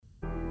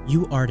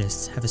You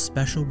artists have a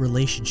special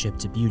relationship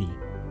to beauty.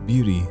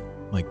 Beauty,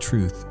 like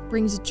truth,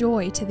 brings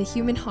joy to the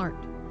human heart.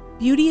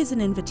 Beauty is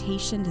an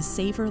invitation to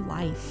savor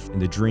life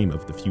and a dream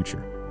of the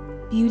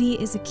future. Beauty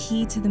is a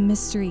key to the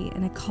mystery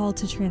and a call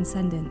to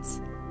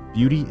transcendence.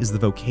 Beauty is the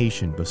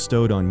vocation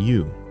bestowed on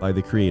you by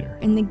the Creator.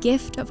 And the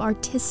gift of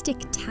artistic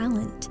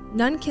talent.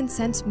 None can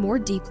sense more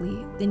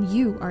deeply than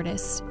you,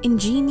 artists.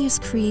 Ingenious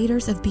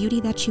creators of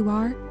beauty that you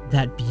are.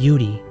 That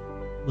beauty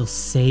will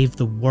save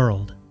the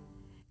world.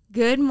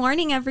 Good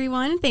morning,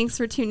 everyone. Thanks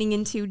for tuning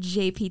into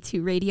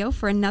JP2 Radio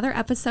for another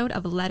episode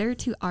of Letter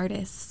to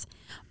Artists.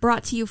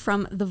 Brought to you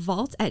from the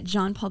vault at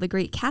John Paul the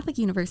Great Catholic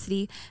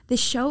University, this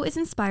show is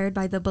inspired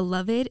by the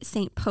beloved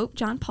St. Pope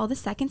John Paul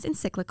II's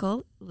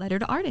encyclical, Letter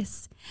to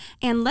Artists,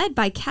 and led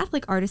by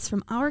Catholic artists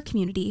from our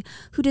community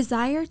who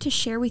desire to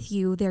share with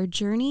you their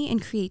journey in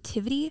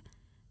creativity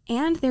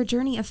and their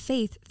journey of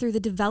faith through the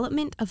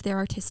development of their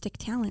artistic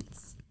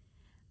talents.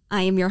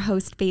 I am your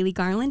host, Bailey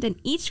Garland, and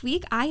each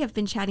week I have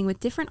been chatting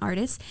with different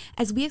artists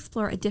as we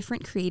explore a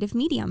different creative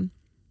medium.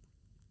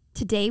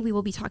 Today, we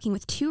will be talking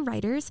with two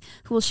writers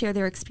who will share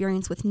their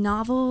experience with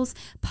novels,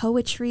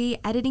 poetry,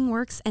 editing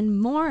works,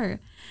 and more.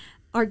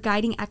 Our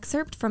guiding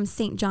excerpt from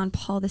St. John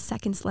Paul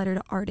II's letter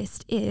to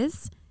artists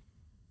is,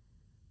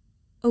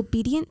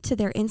 obedient to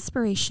their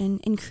inspiration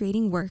in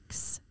creating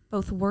works,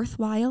 both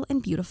worthwhile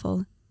and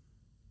beautiful,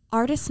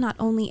 artists not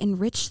only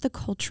enrich the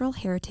cultural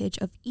heritage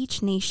of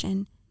each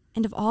nation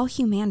and of all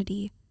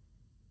humanity,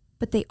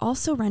 but they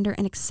also render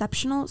an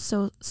exceptional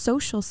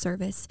social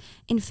service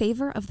in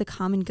favor of the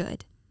common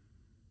good.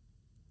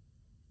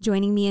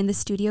 Joining me in the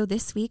studio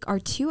this week are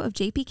two of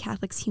JP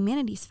Catholic's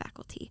humanities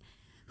faculty,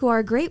 who are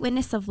a great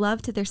witness of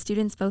love to their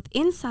students both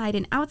inside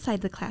and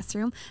outside the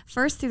classroom,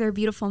 first through their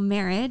beautiful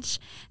marriage,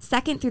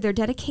 second through their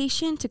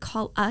dedication to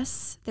call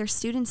us, their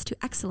students, to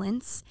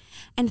excellence,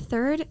 and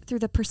third through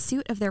the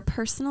pursuit of their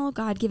personal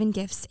God-given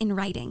gifts in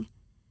writing.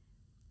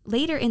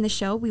 Later in the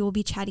show, we will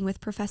be chatting with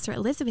Professor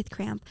Elisabeth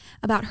Kramp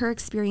about her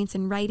experience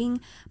in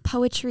writing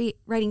poetry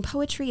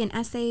and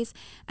essays,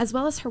 as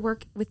well as her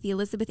work with the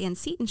Elizabeth Ann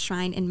Seton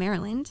Shrine in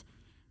Maryland.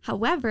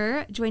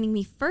 However, joining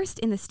me first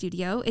in the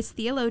studio is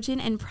theologian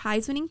and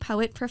prize-winning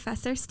poet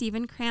Professor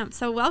Stephen Kramp.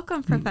 So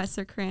welcome,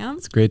 Professor Kramp.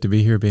 It's great to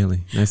be here,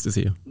 Bailey. Nice to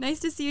see you. Nice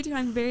to see you too.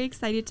 I'm very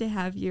excited to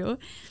have you.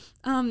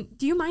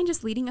 Do you mind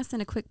just leading us in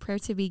a quick prayer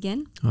to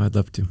begin? Oh, I'd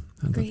love to.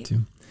 Love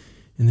to.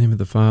 In the name of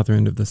the Father,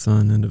 and of the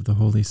Son, and of the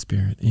Holy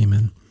Spirit.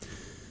 Amen.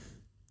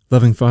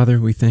 Loving Father,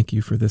 we thank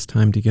you for this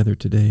time together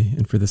today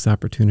and for this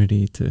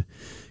opportunity to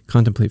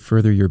contemplate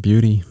further your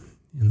beauty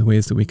and the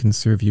ways that we can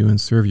serve you and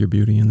serve your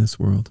beauty in this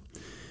world.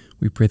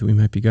 We pray that we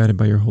might be guided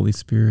by your Holy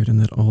Spirit and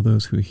that all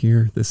those who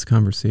hear this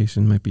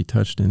conversation might be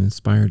touched and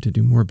inspired to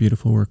do more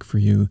beautiful work for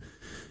you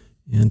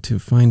and to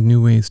find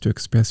new ways to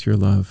express your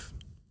love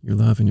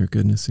and your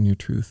goodness and your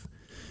truth,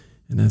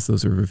 and as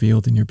those are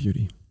revealed in your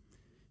beauty.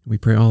 We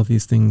pray all of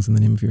these things in the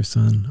name of your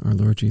Son, our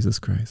Lord Jesus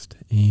Christ.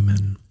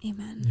 Amen.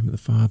 Amen. In the name of the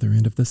Father,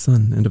 and of the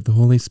Son, and of the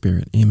Holy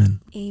Spirit.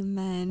 Amen.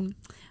 Amen.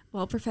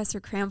 Well, Professor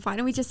Kramp, why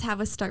don't we just have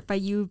us start by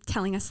you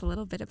telling us a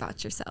little bit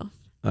about yourself?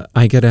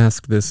 I get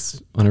asked this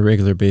on a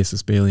regular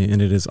basis, Bailey,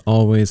 and it is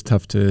always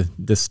tough to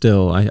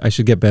distill. I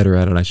should get better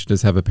at it. I should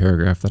just have a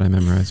paragraph that I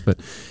memorize.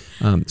 But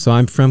so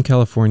I'm from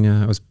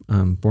California. I was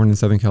born in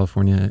Southern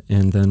California,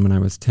 and then when I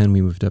was 10, we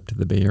moved up to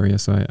the Bay Area.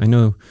 So I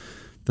know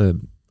the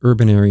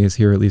urban areas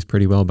here at least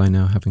pretty well by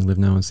now, having lived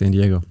now in San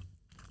Diego.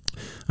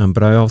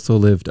 But I also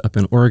lived up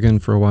in Oregon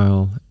for a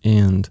while,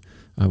 and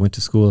I went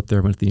to school up there.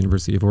 I went to the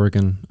University of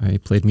Oregon. I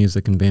played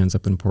music in bands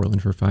up in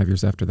Portland for 5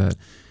 years after that.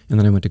 And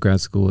then I went to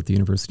grad school at the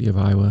University of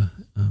Iowa.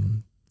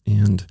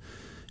 And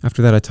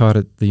after that, I taught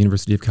at the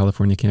University of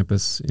California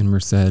campus in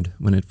Merced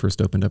when it first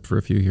opened up for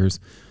a few years.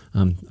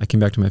 I came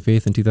back to my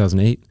faith in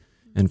 2008.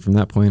 And from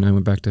that point, I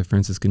went back to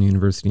Franciscan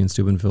University in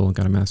Steubenville and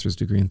got a master's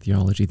degree in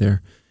theology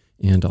there,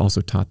 and also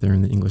taught there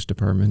in the English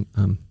department.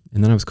 And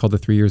then I was called to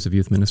 3 years of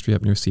youth ministry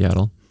up near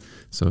Seattle.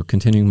 So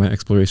continuing my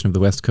exploration of the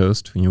West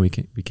Coast, we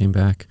came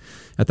back.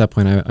 At that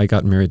point, I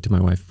got married to my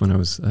wife when I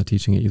was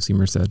teaching at UC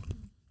Merced.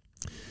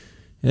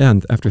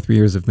 And after 3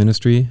 years of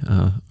ministry,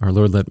 our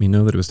Lord let me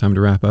know that it was time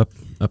to wrap up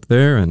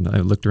there, and I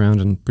looked around,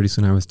 and pretty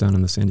soon I was down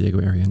in the San Diego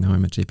area, and now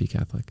I'm at JP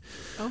Catholic.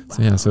 Oh, wow.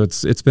 So yeah, so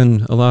it's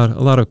been a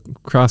lot of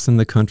crossing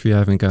the country. I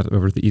haven't got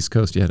over to the East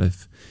Coast yet.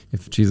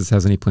 If Jesus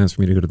has any plans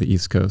for me to go to the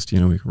East Coast, we're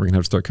going to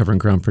have to start covering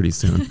ground pretty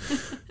soon.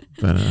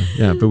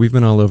 But we've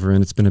been all over,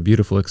 and it's been a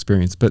beautiful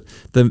experience. But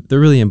the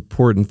really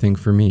important thing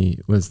for me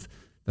was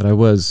that I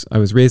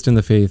was raised in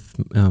the faith,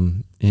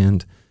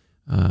 and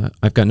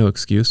I've got no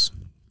excuse.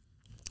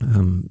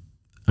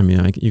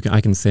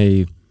 I can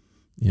say,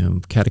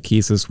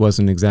 catechesis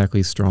wasn't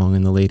exactly strong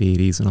in the late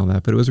 80s and all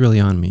that, but it was really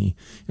on me.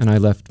 And I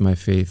left my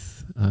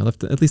faith,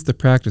 at least the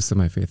practice of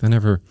my faith. I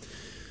never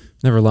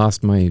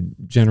lost my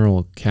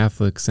general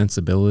Catholic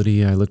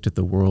sensibility. I looked at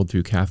the world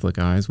through Catholic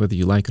eyes, whether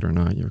you like it or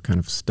not. You're kind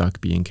of stuck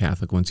being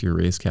Catholic once you're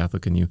raised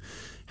Catholic, and you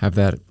have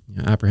that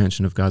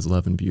apprehension of God's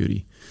love and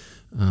beauty.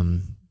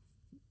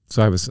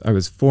 So I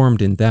was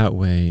formed in that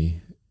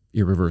way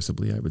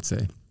irreversibly, I would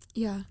say.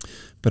 Yeah.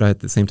 But at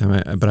the same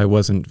time, I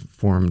wasn't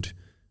formed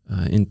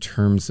in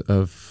terms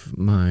of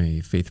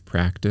my faith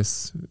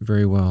practice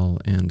very well,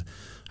 and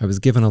I was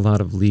given a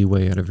lot of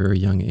leeway at a very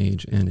young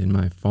age, and in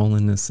my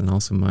fallenness and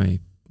also my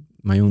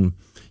own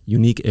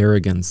unique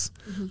arrogance,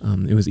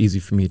 it was easy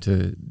for me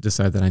to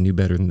decide that I knew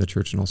better than the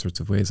church in all sorts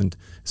of ways. And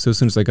so as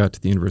soon as I got to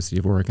the University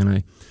of Oregon,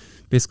 I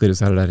basically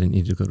decided I didn't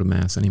need to go to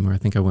Mass anymore. I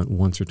think I went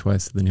once or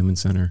twice to the Newman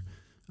Center.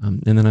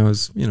 And then I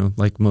was,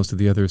 like most of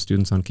the other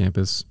students on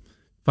campus,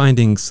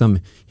 finding some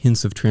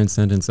hints of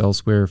transcendence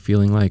elsewhere,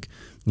 feeling like,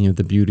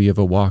 the beauty of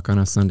a walk on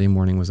a Sunday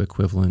morning was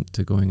equivalent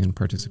to going and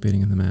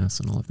participating in the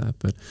Mass and all of that.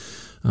 But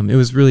it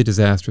was really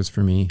disastrous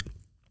for me.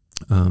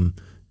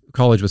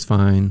 College was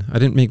fine. I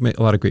didn't make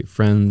a lot of great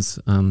friends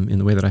in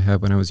the way that I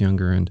had when I was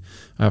younger, and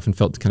I often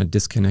felt kind of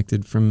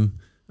disconnected from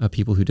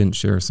people who didn't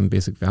share some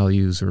basic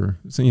values or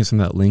some of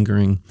that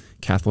lingering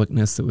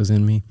Catholicness that was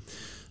in me.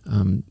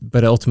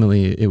 But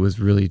ultimately, it was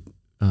really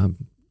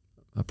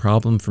a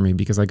problem for me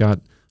because I got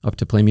up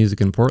to play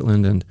music in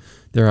Portland, and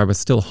there I was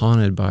still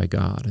haunted by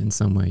God in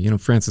some way.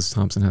 Francis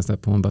Thompson has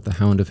that poem about the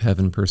hound of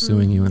heaven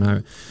pursuing you,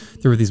 and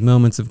there were these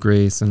moments of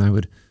grace, and I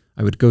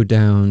would go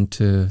down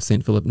to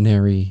St. Philip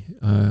Neri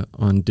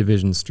on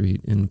Division Street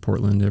in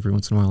Portland every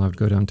once in a while. I would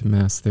go down to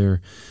Mass there.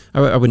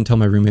 I wouldn't tell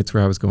my roommates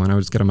where I was going. I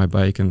would just get on my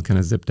bike and kind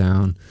of zip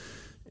down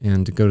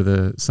and go to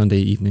the Sunday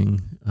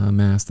evening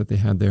Mass that they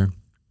had there.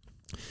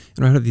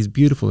 And I had these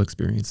beautiful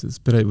experiences,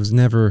 but it was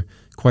never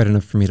quite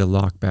enough for me to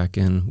lock back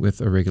in with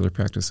a regular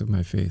practice of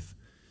my faith.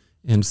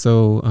 And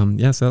so,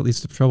 so that leads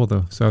to trouble,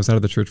 though. So I was out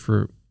of the church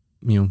for,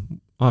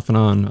 off and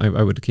on.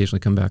 I would occasionally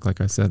come back, like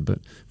I said, but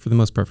for the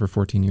most part, for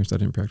 14 years, I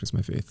didn't practice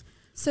my faith.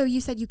 So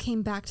you said you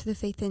came back to the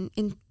faith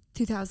in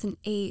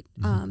 2008.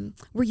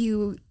 Were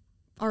you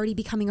already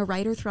becoming a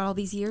writer throughout all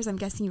these years? I'm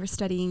guessing you were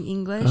studying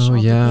English. Oh,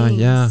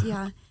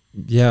 yeah.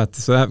 Yeah,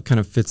 so that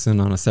kind of fits in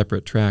on a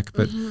separate track.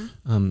 But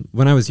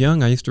when I was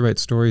young, I used to write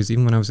stories.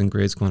 Even when I was in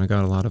grade school, and I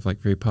got a lot of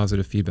very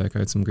positive feedback. I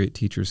had some great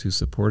teachers who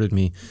supported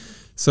me,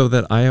 so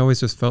that I always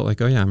just felt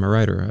like, oh yeah, I'm a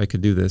writer. I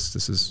could do this.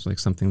 This is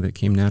something that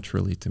came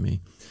naturally to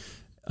me.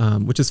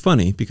 Which is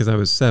funny because I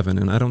was 7,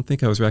 and I don't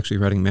think I was actually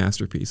writing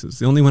masterpieces.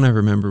 The only one I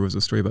remember was a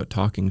story about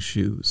talking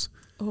shoes.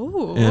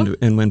 Oh.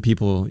 And when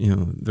people,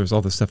 there's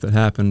all this stuff that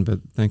happened, but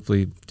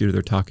thankfully, due to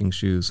their talking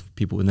shoes,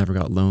 people never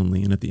got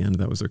lonely. And at the end,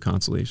 that was their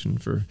consolation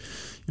for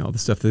all the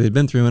stuff that they'd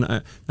been through. And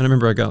I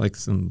remember I got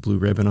some blue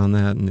ribbon on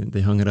that, and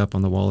they hung it up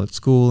on the wall at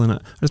school. And I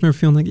just remember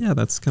feeling like, yeah,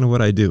 that's kind of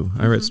what I do.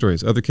 I write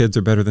stories. Other kids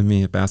are better than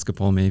me at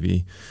basketball,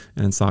 maybe,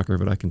 and soccer,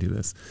 but I can do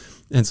this.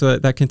 And so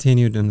that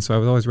continued. And so I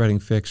was always writing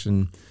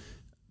fiction.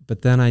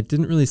 But then I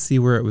didn't really see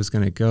where it was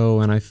going to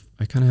go. And I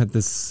kind of had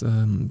this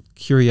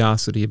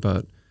curiosity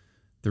about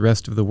the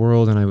rest of the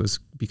world, and I was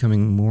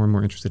becoming more and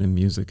more interested in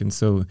music. And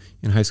so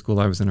in high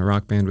school, I was in a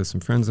rock band with some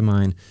friends of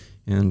mine,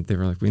 and they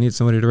were like, we need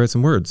somebody to write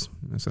some words.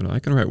 And I said, I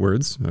can write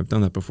words. I've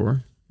done that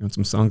before. You want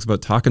some songs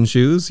about talking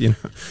shoes,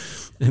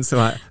 And so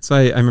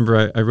I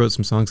remember I wrote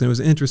some songs, and it was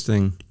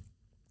interesting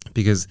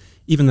because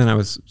even then I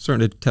was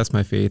starting to test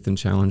my faith and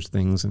challenge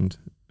things, and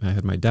I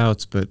had my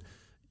doubts, but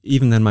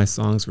even then my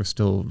songs were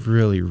still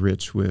really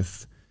rich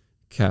with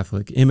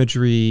Catholic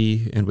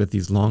imagery and with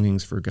these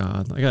longings for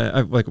God.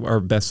 Like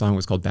our best song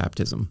was called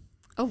Baptism.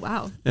 Oh,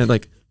 wow.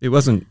 And it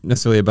wasn't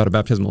necessarily about a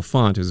baptismal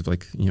font. It was I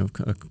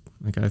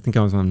think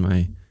I was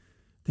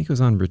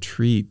on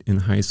retreat in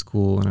high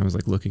school, and I was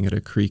looking at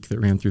a creek that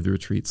ran through the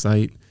retreat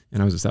site,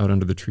 and I was just out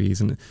under the trees,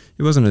 and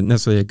it wasn't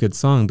necessarily a good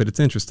song, but it's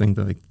interesting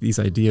that these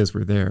ideas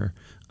were there.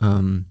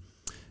 So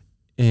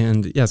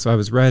I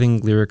was writing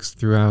lyrics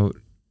throughout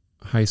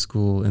high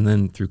school, and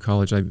then through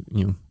college,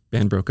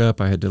 band broke up.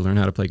 I had to learn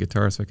how to play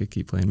guitar so I could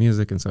keep playing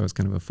music, and so I was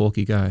kind of a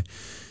folky guy.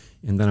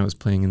 And then I was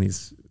playing in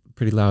these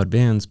pretty loud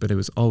bands, but it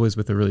was always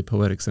with a really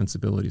poetic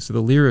sensibility. So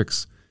the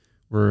lyrics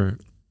were,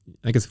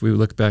 I guess if we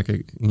look back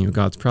at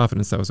God's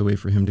providence, that was a way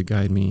for him to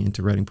guide me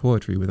into writing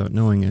poetry without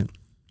knowing it.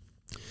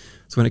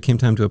 So when it came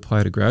time to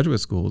apply to graduate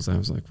schools, I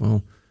was like,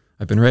 well,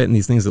 I've been writing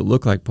these things that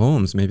look like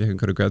poems. Maybe I can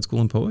go to grad school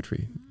in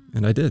poetry.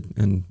 And I did.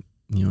 And,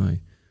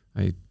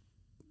 I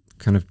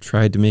kind of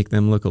tried to make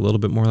them look a little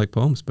bit more like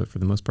poems, but for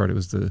the most part, it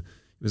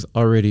was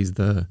already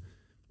the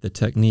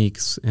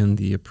techniques and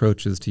the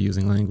approaches to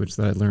using language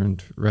that I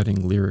learned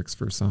writing lyrics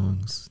for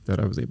songs that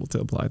I was able to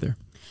apply there.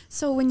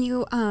 So when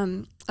you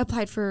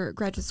applied for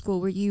graduate school,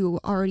 were you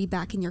already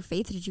back in your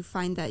faith? Did you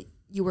find that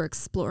you were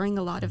exploring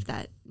a lot of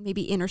that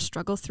maybe inner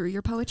struggle through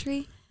your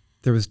poetry?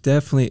 There was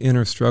definitely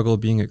inner struggle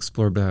being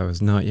explored, but I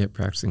was not yet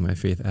practicing my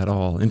faith at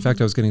all. In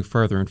fact, I was getting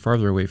farther and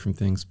farther away from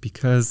things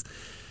because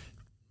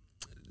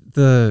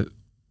the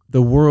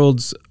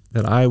worlds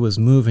that I was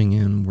moving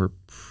in were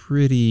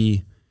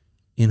pretty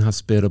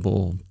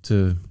inhospitable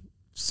to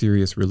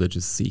serious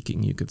religious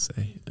seeking, you could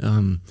say.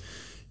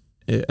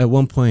 At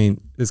one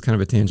point, this is kind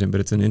of a tangent, but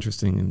it's an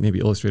interesting and maybe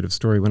illustrative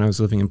story. When I was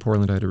living in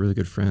Portland, I had a really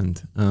good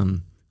friend,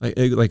 like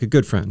a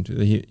good friend.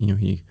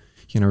 He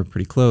and I were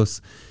pretty close,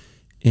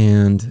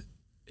 and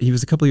he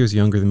was a couple years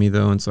younger than me,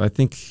 though, and so I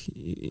think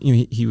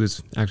he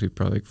was actually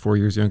probably like 4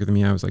 years younger than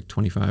me. I was like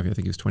 25. I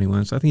think he was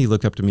 21. So I think he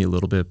looked up to me a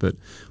little bit, but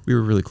we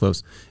were really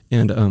close.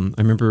 And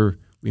I remember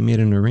we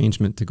made an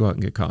arrangement to go out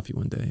and get coffee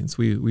one day. And so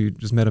we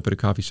just met up at a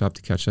coffee shop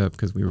to catch up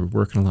because we were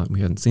working a lot and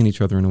we hadn't seen each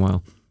other in a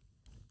while.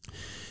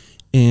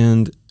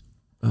 And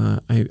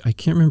I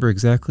can't remember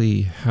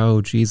exactly how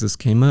Jesus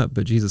came up,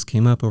 but Jesus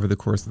came up over the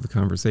course of the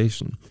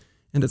conversation.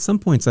 And at some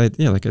points,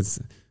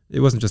 it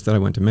wasn't just that I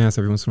went to Mass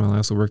every once in a while. I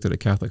also worked at a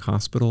Catholic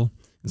hospital.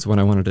 And so when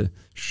I wanted to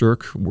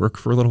shirk work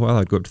for a little while,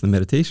 I'd go up to the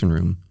meditation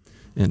room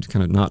and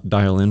kind of not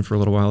dial in for a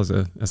little while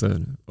as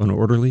an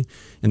orderly.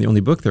 And the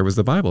only book there was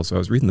the Bible. So I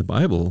was reading the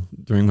Bible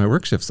during my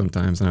work shift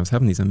sometimes, and I was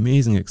having these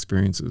amazing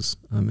experiences,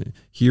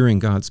 hearing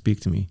God speak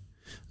to me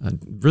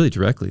really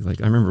directly.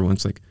 Like I remember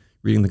once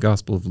reading the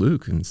Gospel of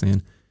Luke and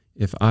saying,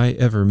 if I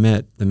ever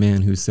met the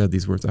man who said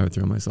these words, I would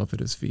throw myself at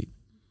his feet.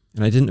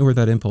 And I didn't know where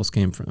that impulse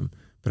came from,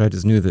 but I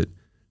just knew that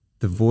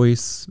the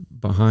voice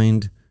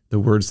behind the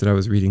words that I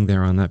was reading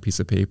there on that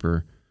piece of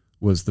paper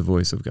was the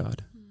voice of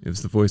God. It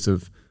was the voice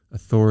of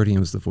authority, and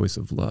it was the voice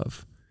of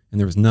love. And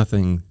there was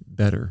nothing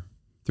better.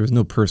 There was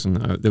no person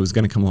that was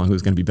going to come along who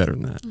was going to be better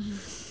than that. Mm-hmm.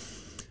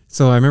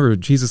 So I remember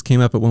Jesus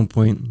came up at one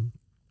point.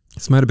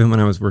 This might have been when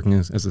I was working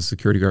as a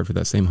security guard for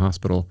that same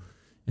hospital.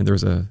 And there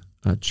was a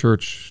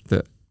church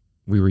that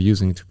we were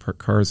using to park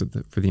cars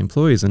for the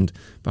employees. And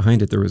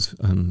behind it, there was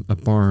a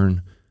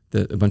barn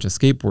that a bunch of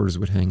skateboarders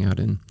would hang out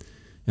in.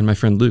 And my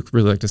friend Luke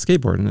really liked to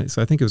skateboard. And so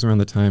I think it was around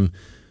the time,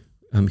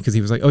 because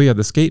he was like, oh yeah,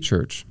 the skate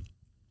church.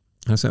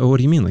 And I said, oh, what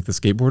do you mean, like the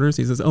skateboarders?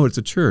 He says, oh, it's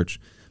a church.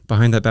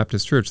 Behind that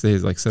Baptist church, they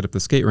set up the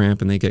skate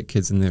ramp and they get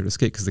kids in there to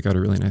skate because they got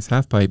a really nice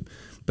half pipe,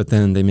 but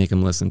then they make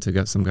them listen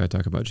to some guy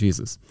talk about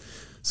Jesus.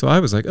 So I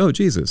was like, oh,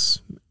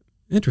 Jesus,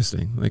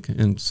 interesting.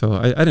 And so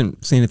I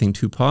didn't say anything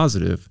too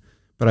positive,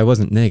 but I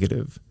wasn't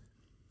negative.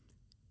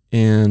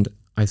 And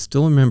I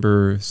still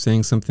remember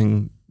saying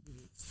something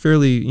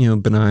fairly,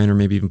 benign or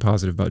maybe even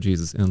positive about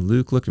Jesus. And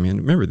Luke looked at me, and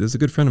remember, this is a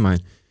good friend of mine,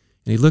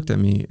 and he looked at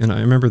me, and I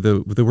remember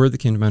the word that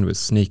came to mind was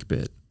snake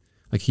bit.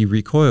 Like he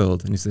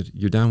recoiled and he said,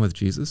 you're down with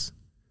Jesus?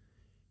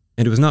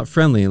 And it was not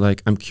friendly,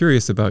 like, I'm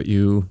curious about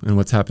you and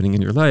what's happening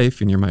in your life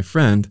and you're my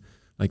friend.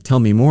 Like, tell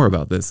me more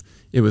about this.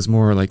 It was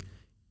more like,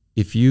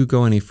 if you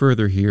go any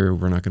further here,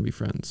 we're not going to be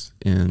friends.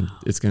 And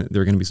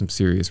there are going to be some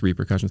serious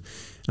repercussions.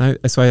 And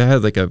so I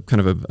had like a kind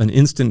of an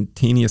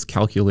instantaneous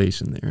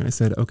calculation there. And I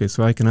said, okay,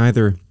 so I can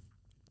either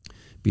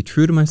be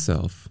true to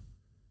myself,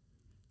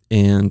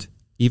 and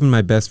even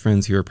my best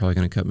friends here are probably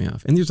going to cut me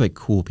off. And there's like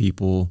cool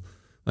people.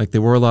 Like they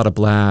wore a lot of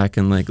black,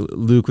 and like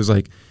Luke was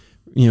like,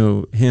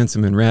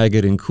 handsome and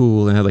ragged and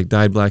cool, and had like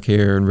dyed black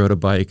hair and rode a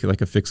bike,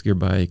 like a fixed gear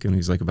bike, and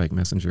he's like a bike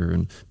messenger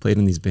and played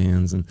in these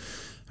bands. And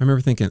I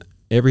remember thinking,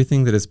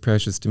 everything that is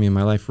precious to me in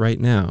my life right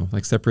now,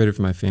 like separated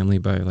from my family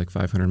by like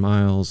 500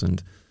 miles,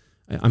 and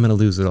I'm going to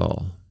lose it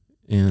all.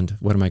 And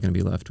what am I going to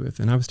be left with?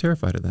 And I was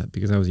terrified of that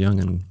because I was young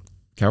and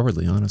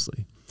cowardly,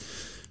 honestly.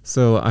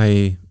 So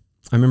I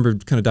remember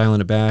kind of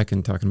dialing it back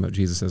and talking about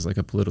Jesus as like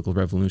a political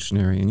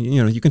revolutionary. And,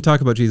 you can talk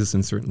about Jesus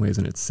in certain ways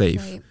and it's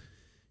safe. Right.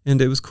 And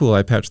it was cool.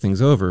 I patched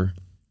things over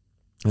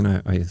and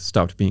I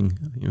stopped being,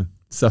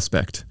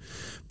 suspect.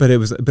 But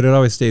it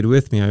always stayed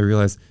with me. I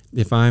realized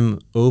if I'm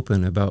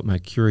open about my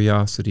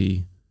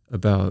curiosity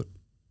about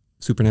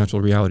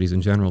supernatural realities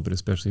in general, but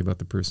especially about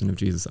the person of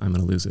Jesus, I'm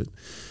going to lose it.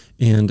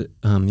 And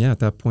at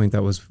that point,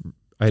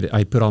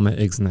 I put all my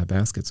eggs in that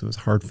basket. So it was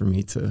hard for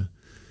me to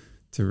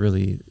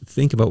really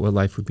think about what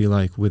life would be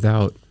like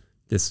without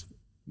this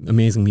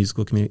amazing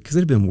musical community, because it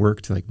had been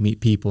work to like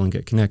meet people and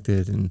get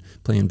connected and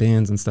play in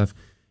bands and stuff.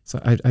 So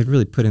I'd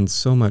really put in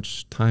so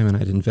much time, and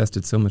I'd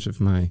invested so much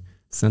of my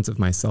sense of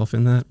myself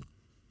in that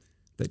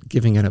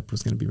giving it up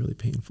was going to be really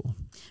painful.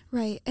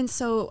 Right. And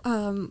so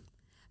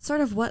sort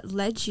of what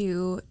led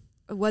you,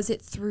 was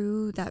it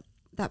through that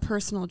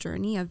personal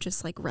journey of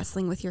just like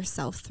wrestling with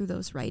yourself through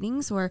those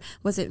writings, or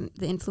was it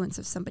the influence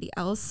of somebody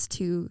else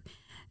to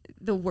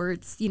the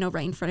words,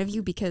 right in front of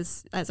you?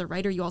 Because as a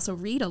writer, you also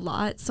read a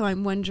lot. So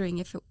I'm wondering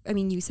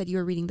you said you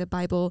were reading the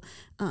Bible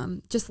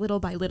just little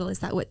by little. Is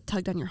that what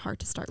tugged on your heart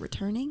to start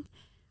returning?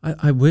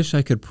 I wish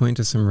I could point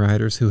to some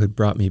writers who had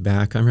brought me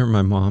back. I remember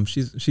my mom,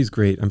 she's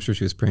great. I'm sure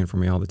she was praying for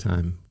me all the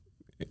time.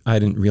 I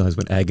didn't realize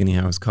what agony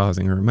I was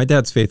causing her. My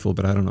dad's faithful,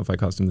 but I don't know if I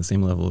caused him the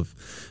same level of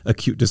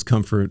acute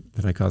discomfort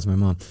that I caused my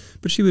mom.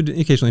 But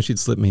she'd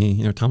slip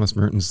me, Thomas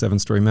Merton's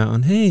 7-Story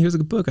Mountain. Hey, here's a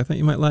good book. I thought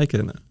you might like it.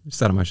 And it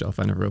sat on my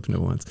shelf. I never opened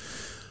it once.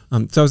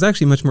 So I was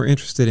actually much more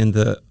interested in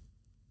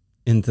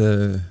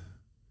the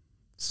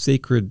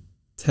sacred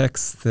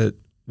texts that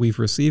we've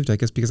received, I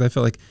guess, because I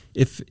felt like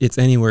if it's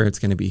anywhere, it's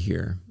going to be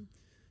here.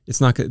 It's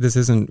not. This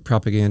isn't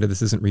propaganda.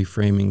 This isn't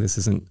reframing. This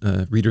isn't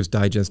a Reader's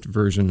Digest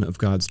version of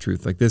God's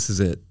truth. Like, this is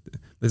it.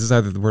 This is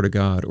either the Word of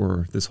God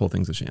or this whole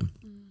thing's a sham.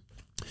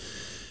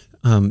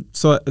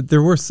 So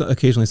there were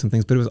occasionally some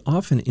things, but it was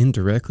often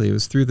indirectly. It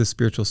was through the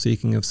spiritual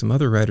seeking of some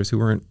other writers who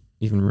weren't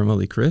even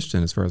remotely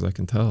Christian, as far as I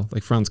can tell.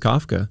 Like Franz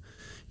Kafka,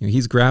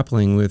 he's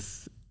grappling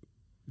with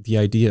the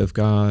idea of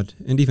God.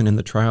 And even in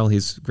the trial,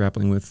 he's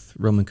grappling with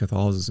Roman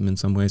Catholicism in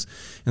some ways.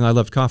 And I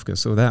loved Kafka.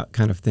 So that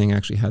kind of thing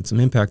actually had some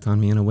impact on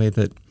me in a way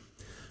that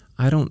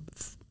I don't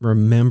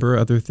remember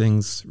other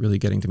things really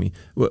getting to me.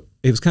 Well,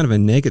 it was kind of a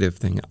negative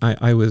thing.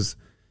 I was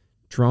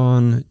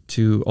drawn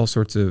to all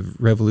sorts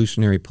of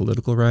revolutionary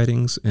political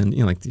writings and,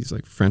 like these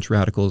like French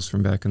radicals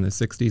from back in the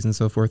 60s and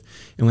so forth.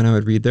 And when I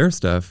would read their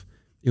stuff,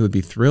 it would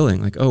be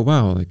thrilling, like, oh,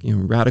 wow, like,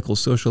 radical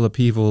social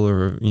upheaval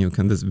or, kind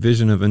of this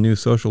vision of a new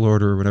social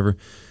order or whatever.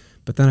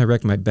 But then I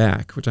wrecked my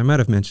back, which I might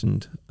have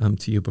mentioned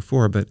to you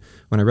before. But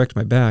when I wrecked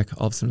my back,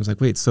 all of a sudden I was like,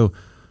 wait, so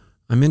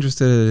I'm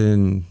interested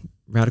in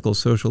radical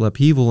social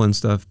upheaval and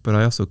stuff, but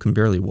I also can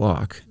barely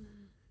walk.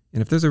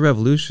 And if there's a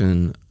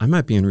revolution, I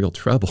might be in real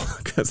trouble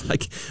because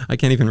I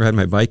can't even ride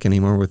my bike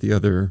anymore with the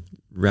other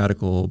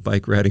radical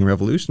bike riding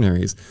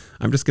revolutionaries.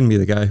 I'm just going to be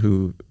the guy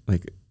who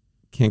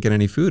can't get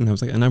any food. And I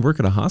was like, and I work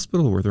at a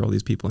hospital where there are all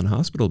these people in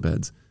hospital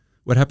beds.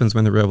 What happens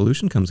when the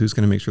revolution comes? Who's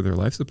going to make sure their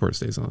life support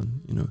stays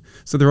on?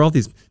 So there are all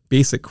these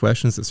basic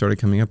questions that started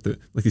coming up,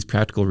 like these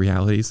practical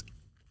realities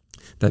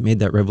that made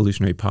that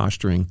revolutionary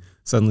posturing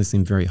suddenly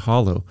seem very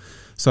hollow.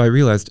 So I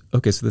realized,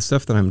 okay, so the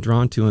stuff that I'm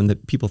drawn to and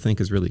that people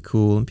think is really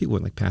cool, and people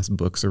would pass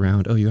books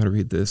around, oh, you got to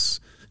read this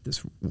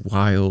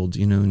wild,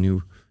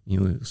 new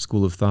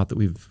school of thought that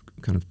we've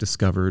kind of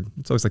discovered.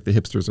 It's always like the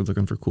hipsters are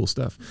looking for cool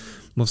stuff.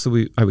 Well,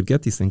 so I would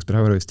get these things, but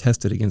I would always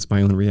test it against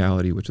my own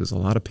reality, which is a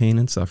lot of pain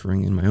and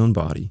suffering in my own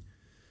body,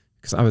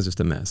 because I was just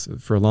a mess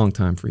for a long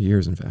time, for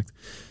years, in fact.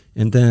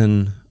 And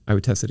then I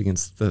would test it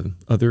against the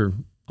other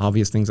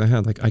obvious things I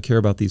had, like I care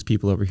about these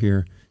people over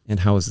here, and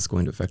how is this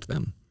going to affect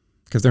them?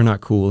 Because they're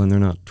not cool and they're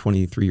not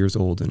 23 years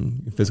old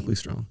and physically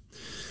strong,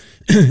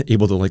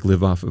 able to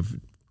live off of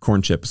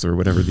corn chips or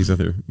whatever these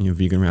other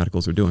vegan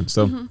radicals are doing.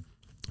 So,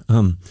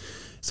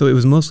 so it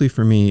was mostly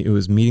for me. It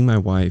was meeting my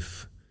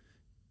wife,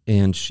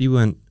 and she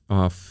went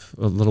off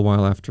a little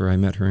while after I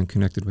met her and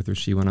connected with her.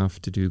 She went off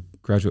to do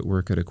graduate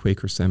work at a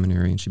Quaker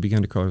seminary, and she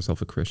began to call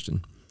herself a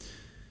Christian.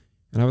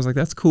 And I was like,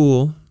 that's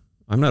cool.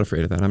 I'm not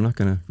afraid of that. I'm not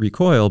going to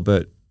recoil,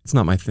 but it's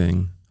not my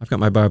thing. I've got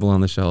my Bible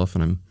on the shelf,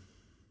 and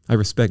I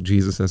respect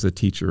Jesus as a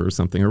teacher or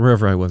something, or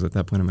wherever I was at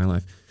that point in my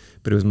life.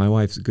 But it was my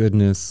wife's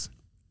goodness,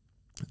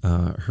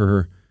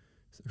 her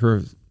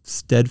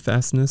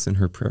steadfastness in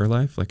her prayer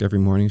life. Like every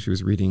morning she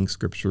was reading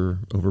scripture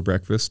over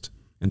breakfast,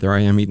 and there I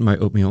am eating my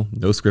oatmeal,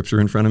 no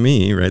scripture in front of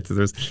me, right? So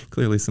there's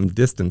clearly some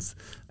distance.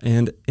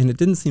 And it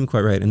didn't seem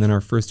quite right. And then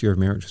our first year of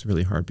marriage was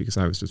really hard because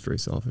I was just very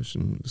selfish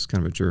and was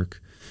kind of a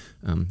jerk.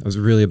 I was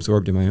really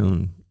absorbed in my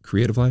own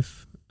creative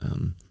life.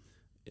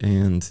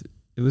 And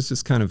it was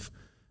just kind of...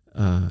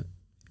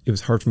 it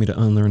was hard for me to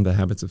unlearn the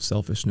habits of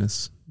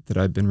selfishness that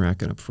I'd been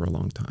racking up for a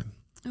long time.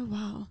 Oh,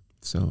 wow.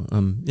 So,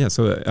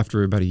 so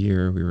after about a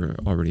year, we were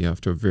already off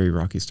to a very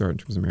rocky start in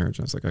terms of marriage.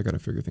 I was like, I got to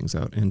figure things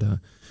out. And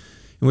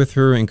with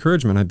her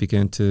encouragement, I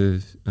began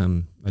to,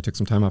 I took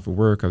some time off of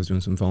work. I was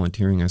doing some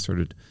volunteering. I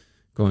started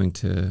going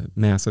to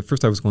Mass. At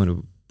first, I was going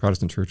to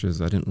Protestant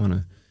churches. I didn't want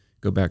to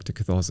go back to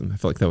Catholicism. I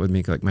felt like that would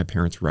make my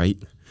parents right.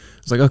 I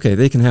was like, okay,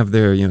 they can have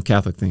their,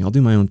 Catholic thing. I'll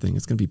do my own thing.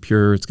 It's going to be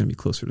pure. It's going to be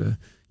closer to,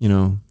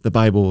 the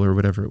Bible or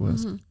whatever it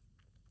was.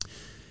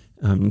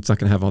 Mm-hmm. It's not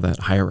going to have all that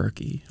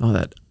hierarchy, all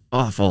that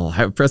awful,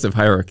 oppressive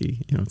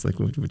hierarchy. It's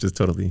which is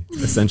totally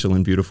essential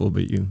and beautiful,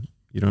 but you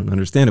don't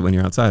understand it when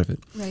you're outside of it.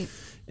 Right.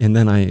 And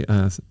then I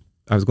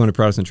was going to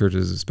Protestant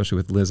churches, especially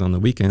with Liz on the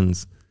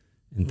weekends,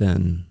 and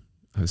then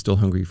I was still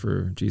hungry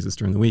for Jesus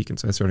during the week, and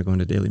so I started going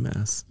to daily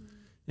Mass.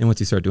 And once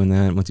you start doing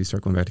that, and once you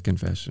start going back to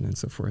confession and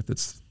so forth,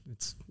 it's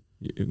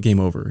game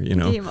over,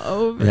 Game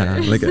over. Yeah,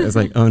 it's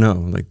like, oh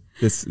no,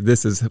 this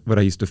is what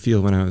I used to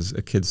feel when I was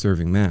a kid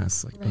serving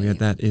Mass. Right. Oh yeah,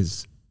 that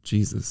is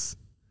Jesus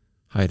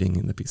hiding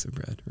in the piece of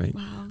bread, right?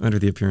 Wow. Under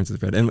the appearance of the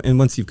bread. And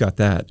once you've got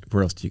that,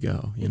 where else do you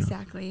go?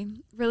 Exactly.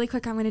 Really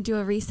quick, I'm going to do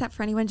a reset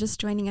for anyone just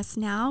joining us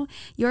now.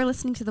 You're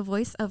listening to the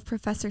voice of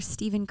Professor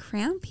Stephen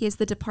Kramp. He is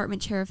the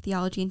Department Chair of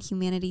Theology and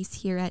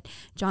Humanities here at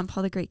John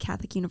Paul the Great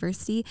Catholic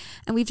University.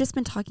 And we've just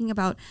been talking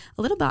about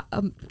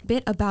a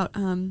bit about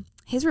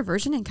his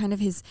reversion and kind of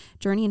his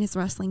journey and his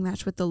wrestling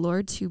match with the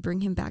Lord to bring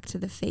him back to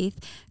the faith.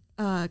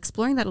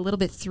 Exploring that a little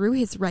bit through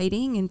his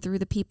writing and through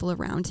the people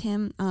around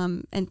him,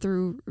 and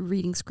through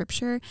reading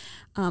scripture,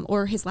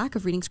 or his lack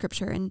of reading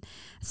scripture. And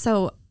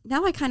so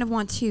now I kind of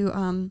want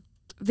to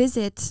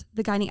visit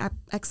the guiding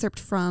excerpt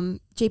from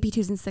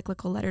JP2's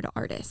encyclical Letter to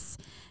Artists,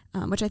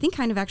 which I think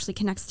kind of actually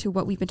connects to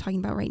what we've been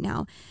talking about right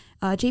now.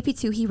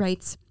 JP2, he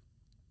writes,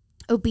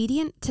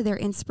 obedient to their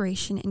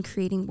inspiration in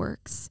creating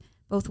works,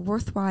 both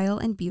worthwhile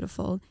and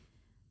beautiful,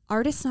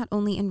 artists not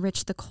only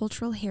enrich the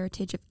cultural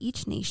heritage of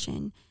each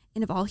nation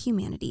and of all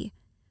humanity,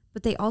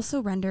 but they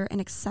also render an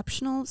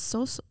exceptional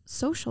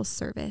social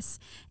service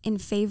in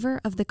favor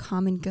of the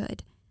common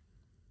good.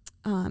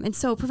 And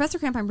so, Professor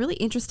Kramp, I'm really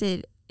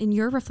interested in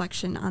your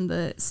reflection on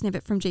the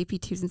snippet from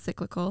JP2's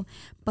encyclical,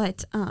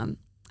 but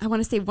I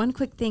want to say one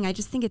quick thing. I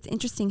just think it's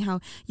interesting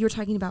how you were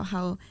talking about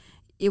how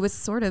it was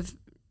sort of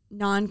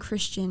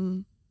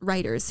non-Christian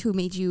writers who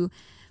made you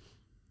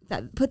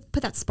that put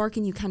that spark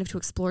in you kind of to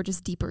explore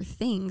just deeper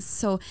things.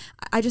 So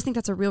I just think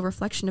that's a real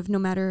reflection of no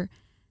matter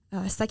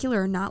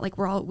secular or not, like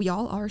we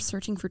all are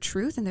searching for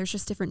truth, and there's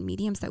just different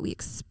mediums that we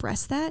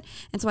express that.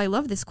 And so I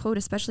love this quote,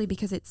 especially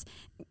because it's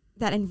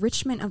that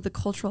enrichment of the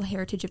cultural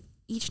heritage of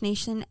each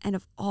nation and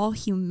of all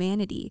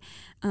humanity.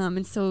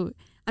 And so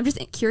I'm just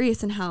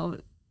curious in how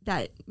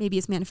that maybe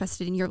is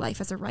manifested in your life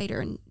as a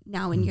writer and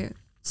now in your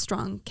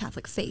strong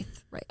Catholic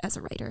faith, right, as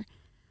a writer.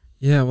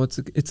 Yeah, well,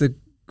 it's a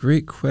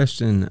great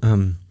question.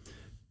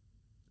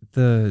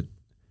 The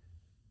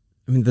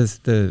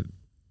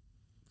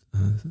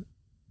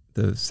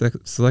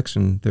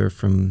selection there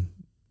from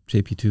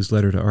JP2's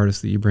letter to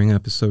artists that you bring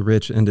up is so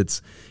rich, and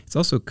it's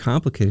also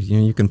complicated.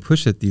 You can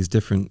push at these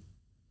different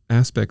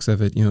aspects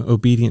of it,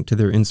 obedient to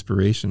their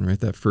inspiration, right?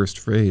 That first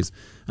phrase.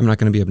 I'm not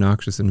going to be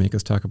obnoxious and make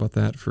us talk about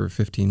that for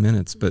 15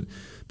 minutes, but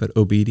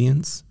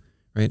obedience,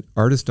 right?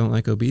 Artists don't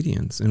like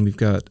obedience, and we've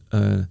got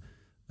a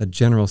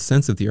general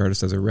sense of the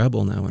artist as a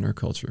rebel now in our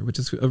culture, which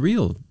is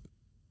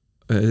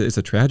it's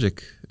a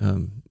tragic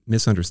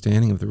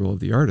misunderstanding of the role of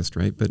the artist,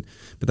 right? But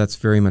that's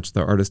very much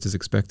the artist is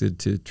expected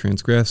to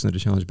transgress and to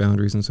challenge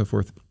boundaries and so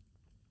forth,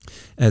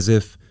 as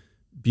if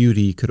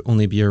beauty could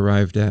only be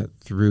arrived at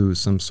through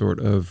some sort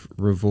of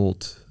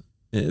revolt.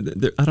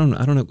 I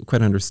don't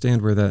quite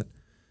understand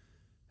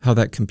how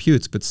that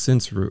computes, but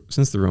since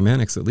the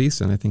Romantics at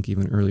least, and I think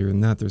even earlier than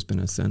that, there's been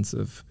a sense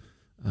of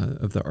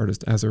the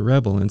artist as a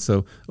rebel, and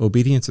so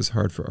obedience is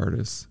hard for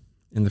artists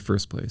in the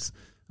first place.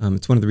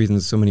 It's one of the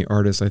reasons so many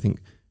artists, I think,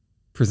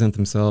 present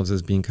themselves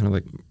as being kind of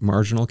like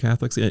marginal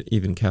Catholics.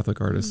 Even Catholic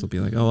artists will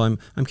be like, "Oh,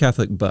 I'm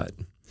Catholic, but,"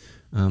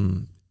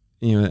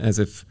 as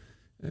if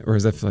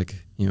like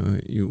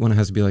one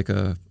has to be like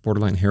a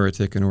borderline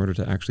heretic in order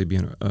to actually be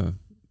a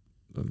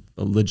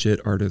legit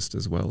artist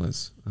as well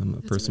as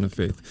a person of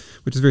faith,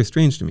 which is very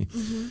strange to me.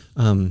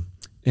 And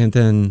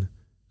then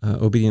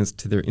obedience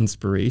to their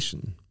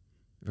inspiration,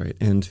 right?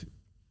 And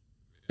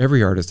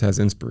every artist has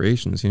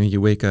inspirations.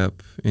 You wake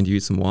up and you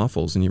eat some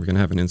waffles and you're going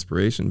to have an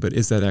inspiration, but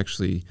is that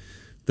actually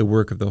the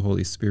work of the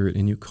Holy Spirit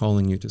in you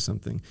calling you to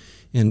something?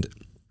 And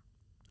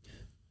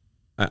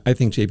I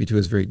think JP2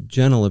 is very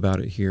gentle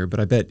about it here, but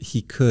I bet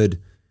he could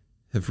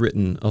have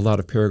written a lot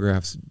of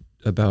paragraphs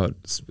about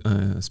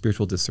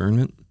spiritual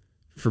discernment.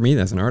 For me,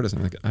 as an artist,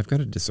 I'm like, I've got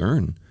to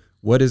discern.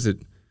 What is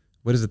it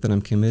that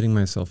I'm committing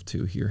myself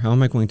to here? How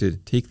am I going to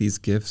take these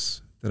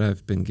gifts that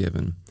I've been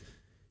given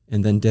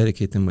and then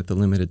dedicate them with the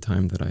limited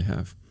time that I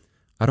have?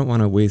 I don't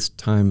want to waste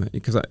time,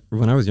 because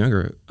when I was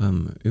younger,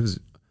 it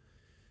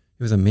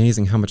was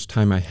amazing how much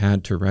time I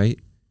had to write,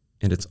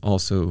 and it's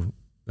also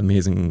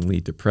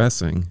amazingly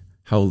depressing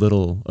how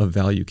little of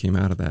value came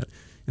out of that.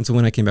 And so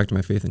when I came back to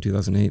my faith in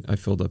 2008, I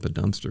filled up a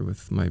dumpster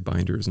with my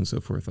binders and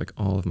so forth. Like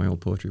all of my old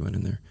poetry went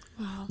in there.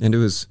 Wow. And it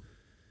was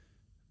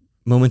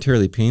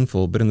momentarily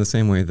painful, but in the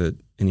same way that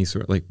any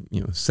sort of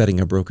setting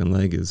a broken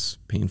leg is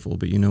painful,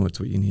 but it's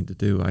what you need to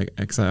do.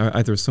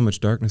 There was so much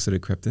darkness that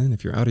had crept in.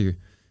 If you're out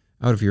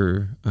of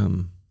your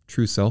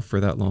true self for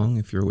that long,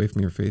 if you're away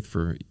from your faith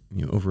for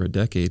over a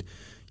decade,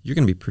 you're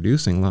going to be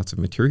producing lots of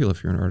material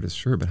if you're an artist,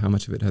 sure, but how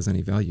much of it has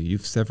any value?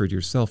 You've severed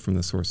yourself from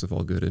the source of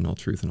all good and all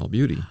truth and all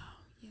beauty.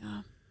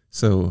 Yeah.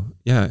 So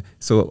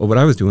what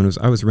I was doing was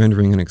I was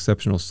rendering an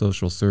exceptional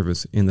social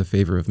service in the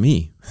favor of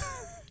me.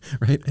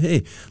 Right?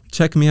 Hey,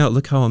 check me out.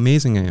 Look how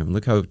amazing I am.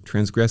 Look how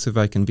transgressive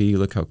I can be.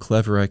 Look how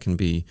clever I can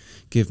be.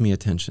 Give me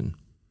attention.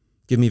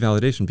 Give me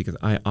validation, because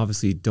I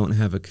obviously don't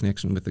have a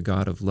connection with the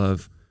God of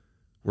love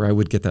where I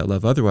would get that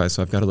love otherwise.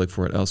 So I've got to look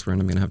for it elsewhere,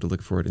 and I'm going to have to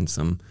look for it in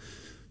some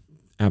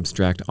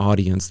abstract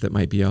audience that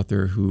might be out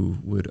there who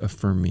would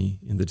affirm me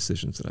in the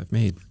decisions that I've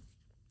made,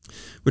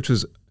 which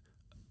is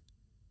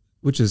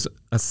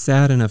a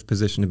sad enough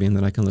position to be in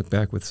that I can look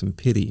back with some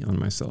pity on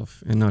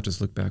myself and not just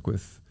look back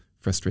with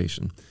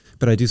frustration.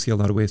 But I do see a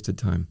lot of wasted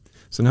time.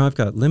 So now I've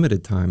got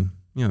limited time.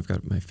 I've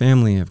got my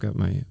family, I've got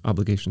my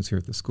obligations here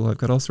at the school, I've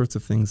got all sorts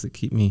of things that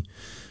keep me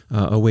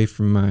away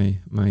from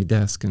my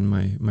desk and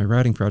my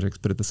writing projects,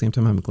 but at the same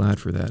time I'm glad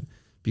for that,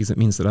 because it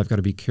means that I've got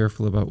to be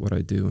careful about what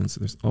I do, and so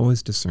there's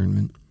always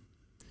discernment.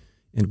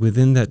 And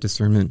within that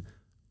discernment,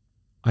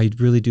 I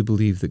really do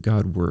believe that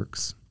God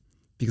works,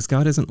 because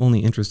God isn't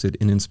only interested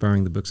in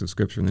inspiring the books of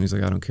Scripture and then he's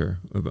like, I don't care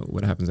about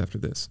what happens after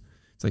this.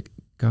 It's like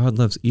God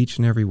loves each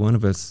and every one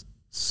of us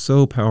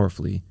so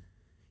powerfully,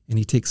 and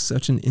he takes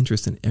such an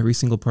interest in every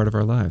single part of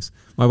our lives.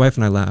 My wife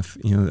and I laugh,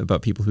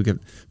 about people who get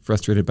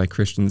frustrated by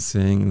Christians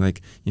saying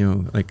like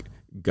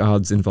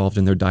God's involved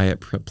in their diet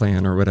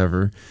plan or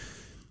whatever.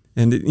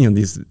 And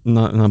these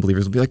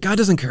non-believers will be like, God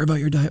doesn't care about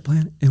your diet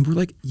plan. And we're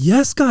like,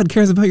 yes, God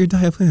cares about your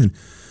diet plan.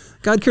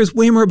 God cares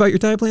way more about your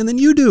diet plan than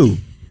you do.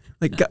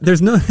 Like, God,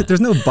 there's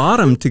no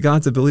bottom to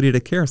God's ability to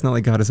care. It's not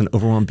like God is an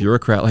overwhelmed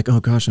bureaucrat, like, oh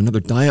gosh, another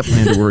diet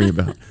plan to worry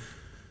about.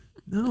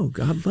 No,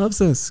 God loves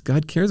us.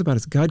 God cares about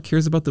us. God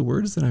cares about the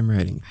words that I'm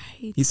writing.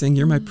 Right. He's saying,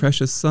 you're my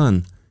precious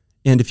son.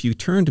 And if you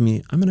turn to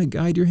me, I'm going to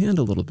guide your hand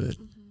a little bit.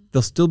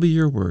 They'll still be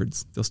your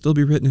words. They'll still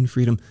be written in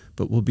freedom,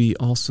 but there'll be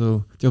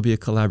a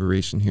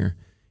collaboration here.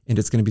 And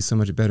it's going to be so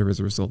much better as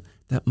a result.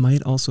 That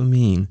might also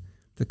mean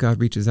that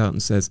God reaches out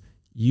and says,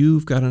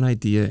 you've got an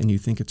idea and you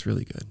think it's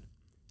really good.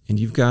 And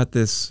you've got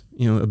this,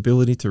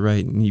 ability to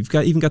write, and you've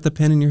even got the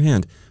pen in your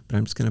hand, but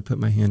I'm just going to put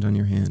my hand on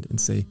your hand and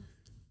say,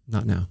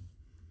 not now.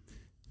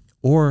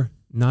 Or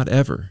not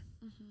ever.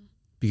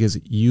 Because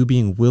you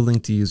being willing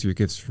to use your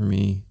gifts for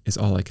me is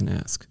all I can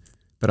ask.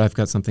 But I've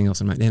got something else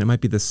in mind. And it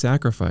might be the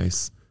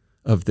sacrifice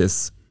of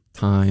this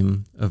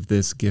time, of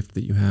this gift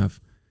that you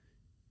have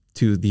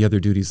to the other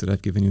duties that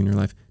I've given you in your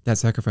life. That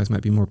sacrifice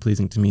might be more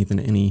pleasing to me than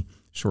any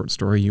short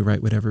story you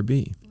write would ever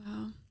be.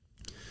 Wow.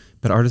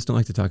 But artists don't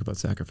like to talk about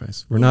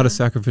sacrifice. We're not a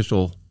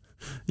sacrificial,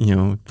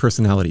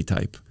 personality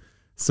type.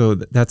 So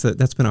that's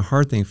been a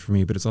hard thing for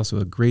me, but it's also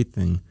a great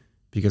thing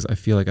because I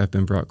feel like I've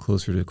been brought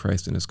closer to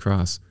Christ and his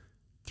cross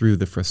through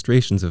the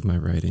frustrations of my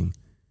writing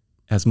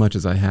as much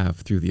as I have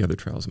through the other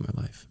trials of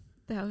my life.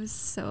 That was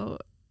so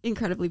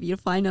incredibly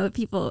beautiful. I know that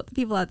people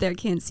out there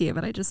can't see it,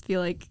 but I just feel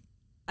like,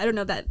 I don't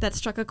know, that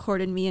struck a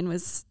chord in me and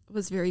was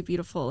very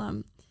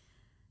beautiful.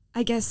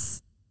 I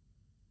guess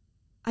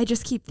I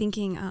just keep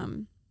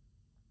thinking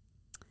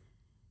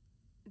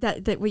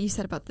that what you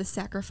said about the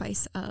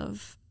sacrifice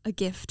of a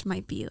gift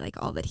might be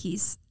like all that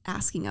he's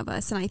asking of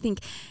us. And I think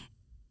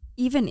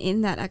even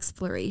in that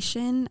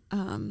exploration,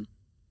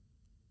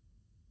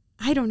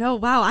 I don't know.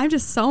 Wow, I'm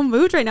just so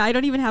moved right now. I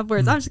don't even have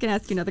words. I'm just going to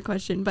ask you another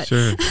question. But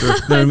sure.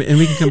 No, and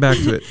we can come back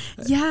to it.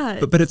 Yeah.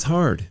 But it's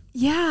hard.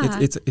 Yeah.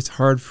 It's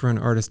hard for an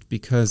artist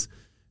because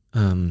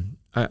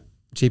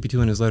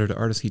JP2 in his letter to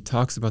artists, he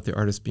talks about the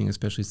artist being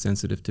especially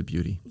sensitive to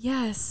beauty.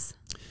 Yes.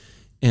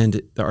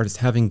 And the artist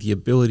having the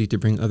ability to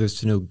bring others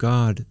to know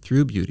God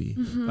through beauty.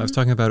 Mm-hmm. I was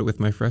talking about it with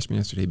my freshman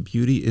yesterday.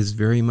 Beauty is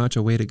very much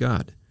a way to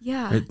God.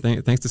 Yeah.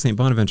 Right? Thanks to St.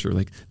 Bonaventure,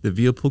 like the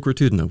via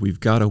pulchritudine, we've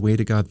got a way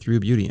to God through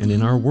beauty. And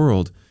in our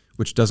world,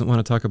 which doesn't want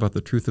to talk about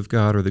the truth of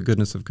God or the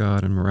goodness of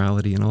God and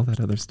morality and all that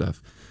other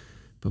stuff,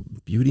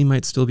 but beauty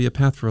might still be a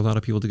path for a lot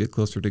of people to get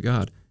closer to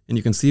God. And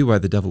you can see why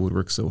the devil would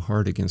work so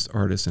hard against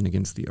artists and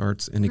against the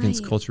arts and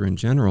against culture in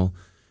general,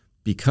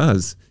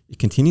 because it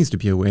continues to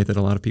be a way that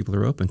a lot of people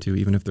are open to,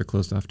 even if they're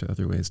closed off to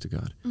other ways to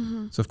God.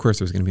 Mm-hmm. So of course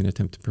there's going to be an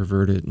attempt to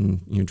pervert it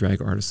and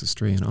drag artists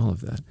astray and all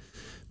of that.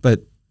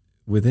 But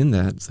within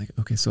that, it's like,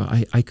 okay, so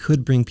I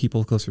could bring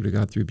people closer to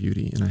God through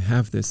beauty, and I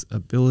have this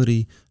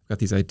ability, I've got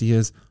these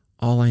ideas.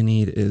 All I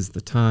need is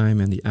the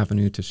time and the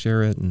avenue to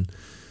share it, and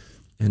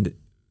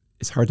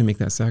it's hard to make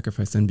that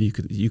sacrifice then,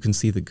 but you can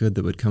see the good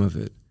that would come of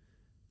it.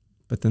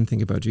 But then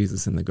think about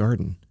Jesus in the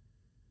garden.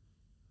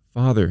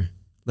 Father,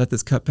 let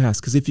this cup pass,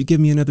 because if you give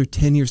me another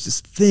 10 years,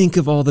 just think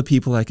of all the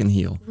people I can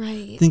heal.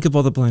 Right. Think of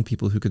all the blind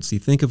people who could see.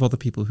 Think of all the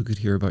people who could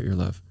hear about your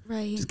love.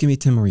 Right. Just give me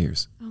 10 more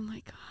years. Oh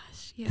my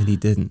gosh. Yeah. And he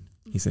didn't.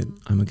 He said,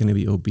 I'm going to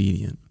be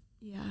obedient.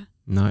 Yeah.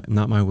 Not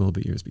my will,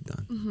 but yours be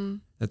done. Mm-hmm.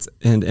 That's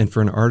and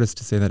for an artist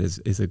to say that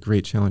is a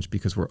great challenge,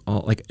 because we're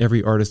all, like,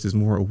 every artist is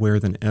more aware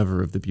than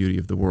ever of the beauty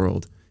of the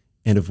world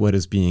and of what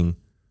is being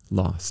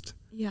lost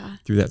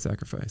through that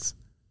sacrifice.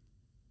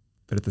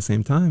 But at the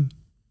same time,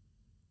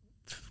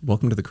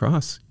 welcome to the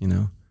cross,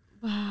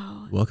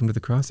 Wow. Welcome to the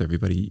cross,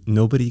 everybody.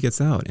 Nobody gets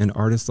out. And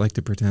artists like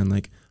to pretend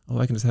like, oh,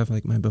 I can just have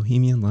like my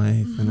bohemian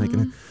life, and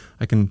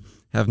I can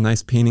have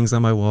nice paintings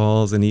on my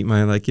walls and eat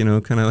my kind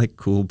of like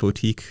cool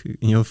boutique,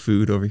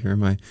 food over here,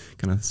 my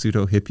kind of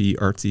pseudo hippie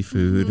artsy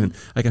food. And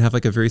I can have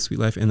like a very sweet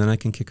life, and then I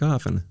can kick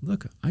off and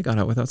look, I got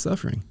out without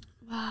suffering.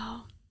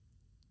 Wow.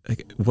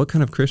 Like, what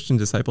kind of Christian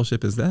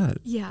discipleship is that?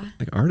 Yeah.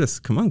 Like, artists,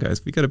 come on,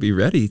 guys, we got to be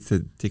ready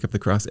to take up the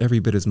cross every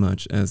bit as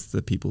much as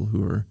the people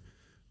who are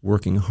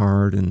working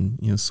hard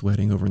and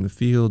sweating over in the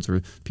fields,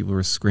 or people who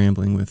are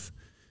scrambling with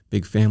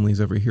big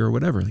families over here or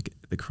whatever. Like,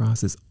 the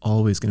cross is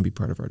always going to be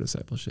part of our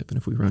discipleship, and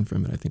if we run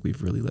from it, I think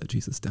we've really let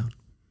Jesus down.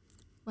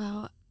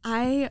 Wow.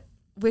 I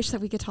wish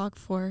that we could talk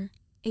for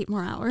 8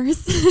 more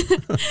hours.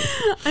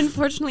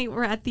 Unfortunately,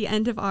 we're at the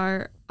end of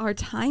our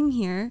time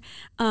here,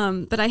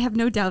 but I have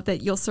no doubt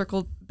that you'll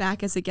circle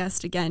back as a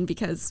guest again,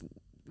 because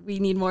we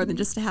need more than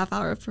just a half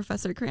hour of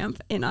Professor Kramp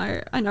in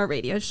our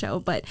radio show.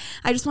 But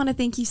I just want to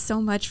thank you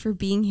so much for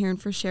being here and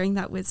for sharing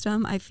that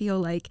wisdom. I feel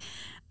like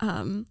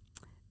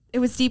it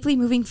was deeply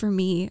moving for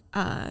me,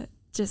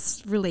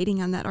 just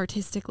relating on that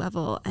artistic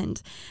level. And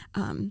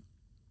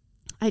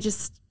I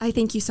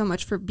thank you so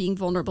much for being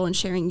vulnerable and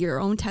sharing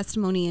your own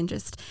testimony and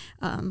just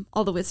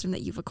all the wisdom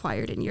that you've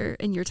acquired in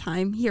your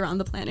time here on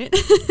the planet.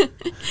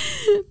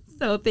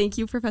 So thank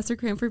you, Professor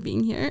Kramp, for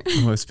being here.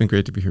 Oh, it's been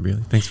great to be here,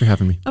 Bailey. Thanks for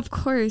having me. Of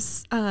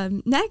course.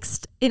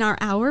 Next in our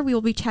hour, we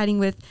will be chatting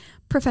with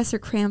Professor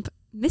Kramp,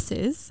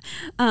 Mrs.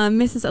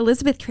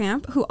 Elisabeth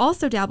Kramp, who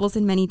also dabbles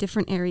in many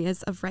different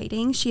areas of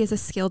writing. She is a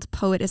skilled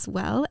poet as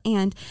well,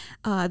 and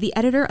the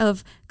editor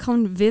of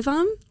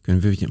Convivium,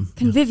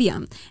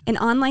 an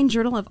online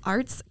journal of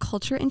arts,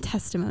 culture, and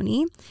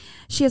testimony.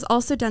 She has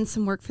also done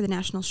some work for the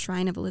National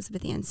Shrine of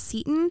Elizabeth Ann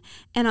Seton,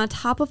 and on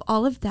top of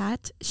all of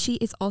that, she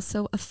is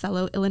also a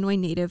fellow Illinois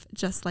native,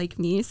 just like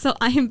me. So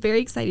I am very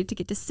excited to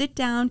get to sit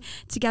down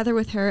together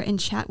with her and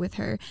chat with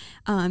her.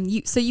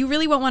 So you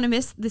really won't want to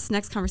miss this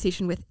next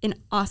conversation with an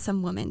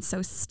awesome woman,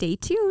 so stay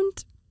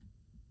tuned.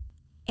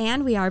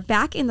 And we are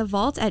back in the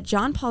vault at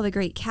John Paul the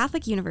Great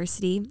Catholic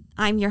University.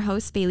 I'm your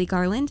host, Bailey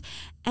Garland,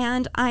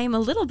 and I'm a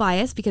little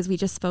biased because we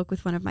just spoke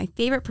with one of my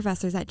favorite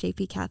professors at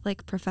JP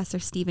Catholic, Professor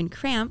Elisabeth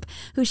Kramp,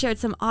 who shared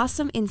some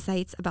awesome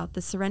insights about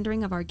the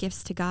surrendering of our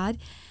gifts to God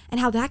and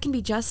how that can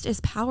be just as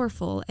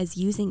powerful as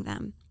using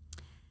them.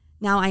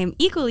 Now, I am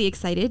equally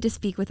excited to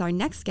speak with our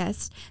next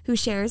guest, who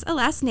shares a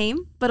last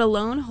name, but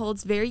alone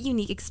holds very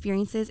unique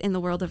experiences in the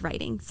world of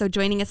writing. So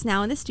joining us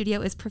now in the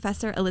studio is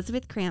Professor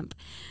Elisabeth Kramp.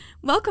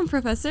 Welcome,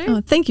 Professor. Oh,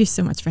 thank you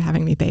so much for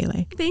having me,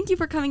 Bailey. Thank you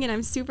for coming in.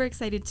 I'm super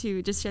excited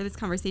to just share this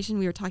conversation.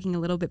 We were talking a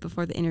little bit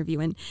before the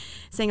interview and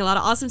saying a lot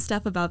of awesome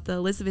stuff about the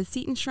Elizabeth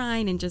Seton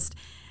Shrine and just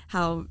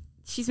how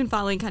she's been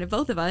following kind of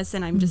both of us,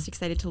 and I'm just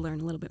excited to learn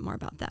a little bit more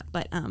about that.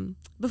 But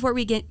before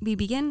we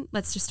begin,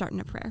 let's just start in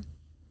a prayer.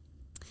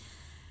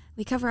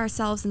 We cover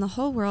ourselves and the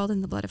whole world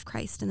in the blood of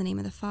Christ, in the name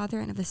of the Father,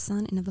 and of the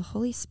Son, and of the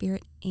Holy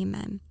Spirit.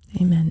 Amen.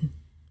 Amen.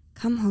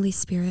 Come, Holy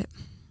Spirit.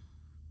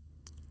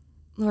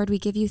 Lord, we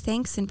give you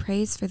thanks and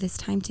praise for this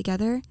time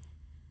together.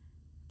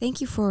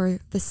 Thank you for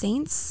the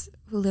saints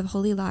who live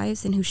holy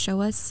lives and who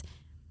show us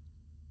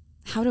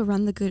how to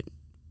run the good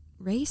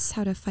race,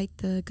 how to fight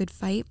the good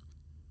fight.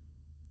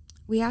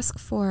 We ask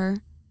for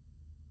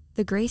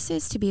the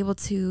graces to be able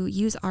to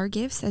use our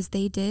gifts as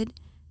they did,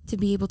 to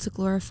be able to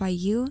glorify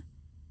you,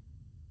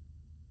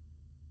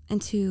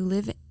 and to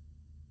live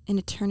in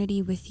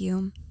eternity with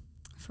you.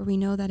 For we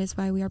know that is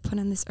why we are put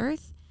on this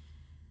earth,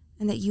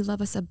 and that you love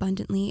us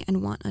abundantly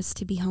and want us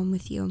to be home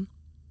with you.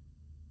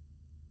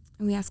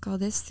 And we ask all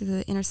this through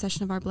the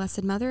intercession of our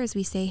Blessed Mother as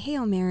we say,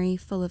 Hail Mary,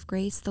 full of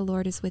grace, the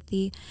Lord is with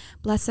thee.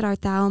 Blessed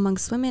art thou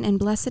amongst women, and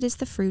blessed is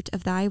the fruit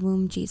of thy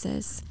womb,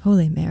 Jesus.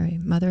 Holy Mary,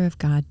 Mother of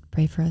God,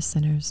 pray for us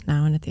sinners,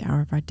 now and at the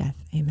hour of our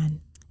death. Amen.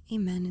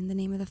 Amen. In the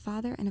name of the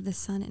Father, and of the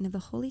Son, and of the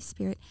Holy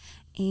Spirit.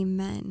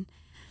 Amen.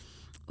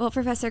 Well,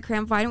 Professor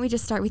Kramp, why don't we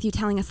just start with you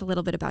telling us a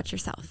little bit about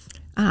yourself?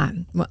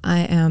 Well, I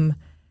am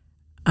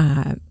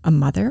a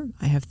mother.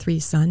 I have 3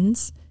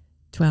 sons,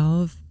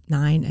 12,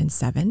 9, and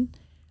 7.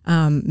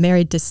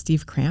 Married to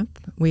Steve Kramp.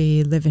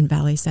 We live in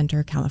Valley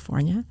Center,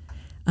 California.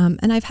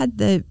 And I've had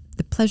the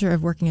pleasure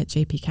of working at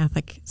JP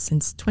Catholic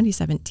since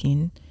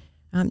 2017.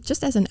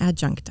 Just as an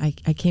adjunct,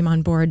 I came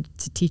on board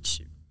to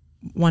teach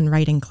one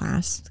writing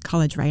class,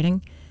 college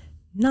writing.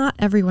 Not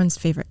everyone's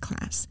favorite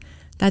class.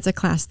 That's a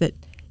class that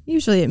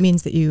usually it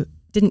means that you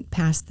didn't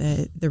pass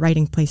the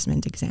writing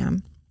placement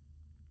exam.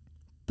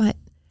 But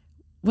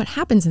what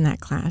happens in that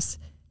class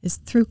is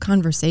through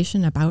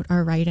conversation about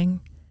our writing,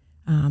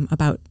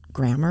 about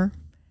grammar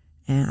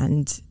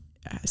and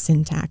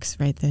syntax,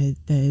 right?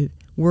 The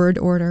word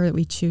order that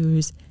we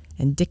choose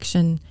and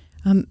diction.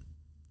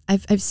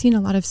 I've seen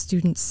a lot of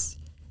students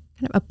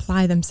kind of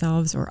apply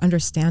themselves or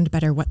understand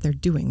better what they're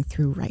doing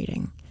through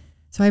writing.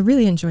 So I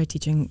really enjoy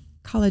teaching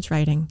college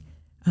writing,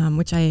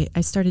 which I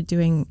started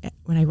doing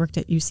when I worked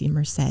at UC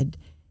Merced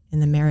in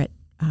the merit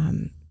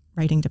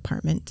writing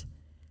department.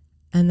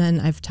 And then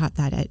I've taught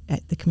that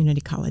at the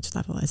community college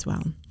level as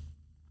well.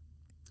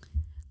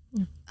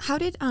 Yeah. How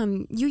did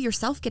you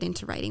yourself get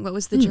into writing? What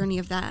was the journey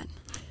of that?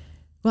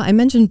 Well, I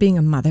mentioned being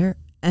a mother.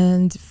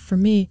 And for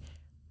me,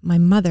 my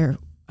mother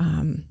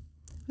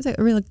was a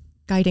real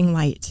guiding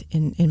light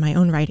in my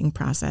own writing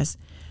process.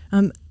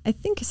 I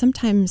think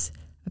sometimes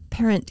a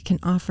parent can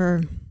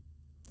offer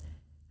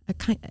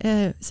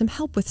some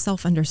help with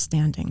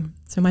self-understanding.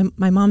 So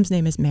my mom's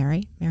name is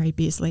Mary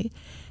Beasley,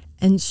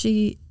 and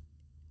she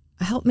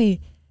helped me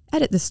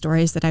edit the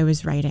stories that I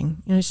was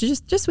writing. You know, she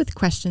just with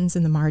questions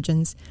in the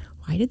margins.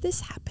 Why did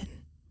this happen?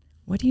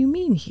 What do you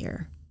mean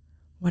here?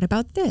 What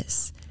about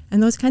this?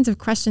 And those kinds of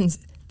questions,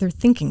 they're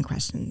thinking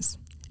questions,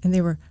 and they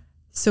were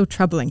so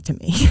troubling to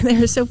me. They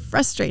were so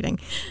frustrating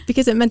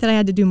because it meant that I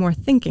had to do more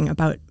thinking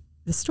about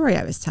the story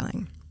I was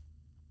telling.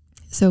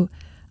 So,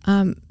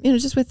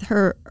 just with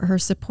her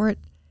support,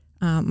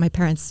 my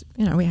parents,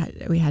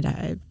 we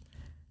had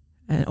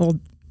an old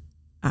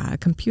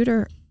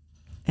computer,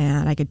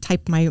 and I could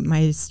type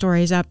my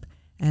stories up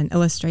and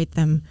illustrate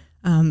them.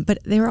 But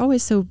they were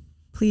always so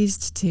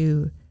pleased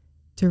to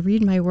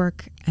read my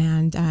work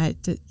and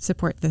to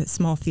support the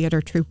small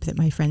theater troupe that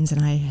my friends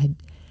and I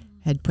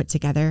had put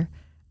together.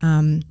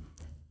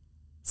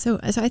 So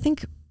I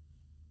think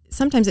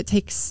sometimes it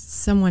takes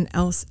someone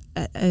else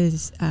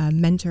as a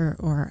mentor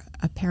or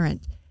a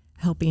parent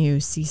helping you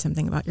see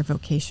something about your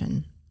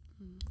vocation,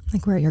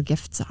 like where your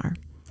gifts are.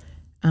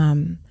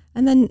 And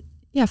then,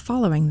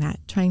 following that,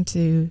 trying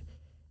to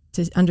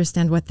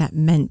understand what that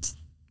meant.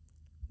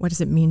 What does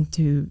it mean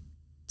to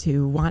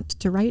want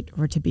to write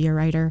or to be a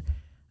writer?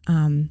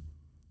 And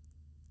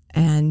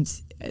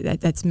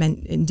that's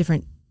meant in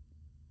different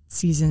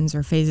seasons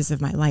or phases of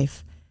my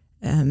life.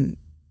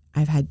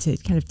 I've had to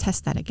kind of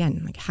test that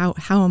again. Like how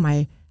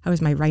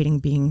is my writing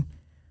being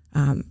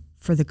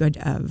for the good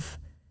of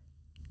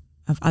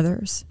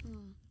others?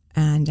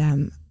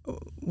 And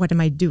what am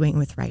I doing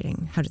with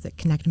writing? How does it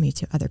connect me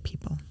to other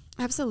people?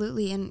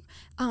 Absolutely. And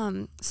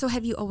so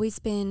have you always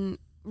been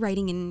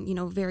writing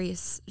in,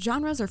 various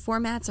genres or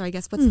formats, or I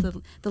guess what's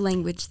the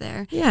language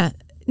there? Yeah.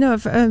 No,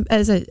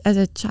 as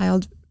a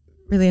child,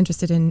 really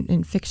interested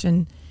in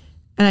fiction,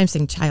 and I'm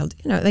saying child,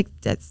 like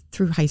that's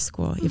through high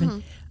school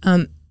even,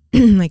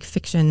 like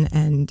fiction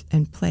and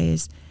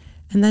plays.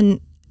 And then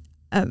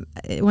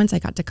once I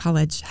got to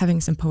college, having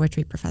some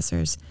poetry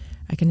professors,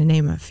 I can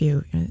name a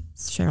few,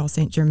 Cheryl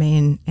St.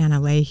 Germain, Anna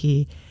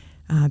Leahy,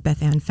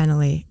 Beth Ann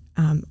Fennelly,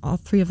 all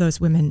three of those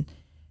women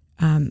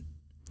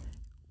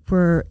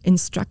were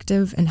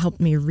instructive and helped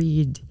me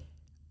read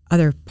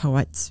other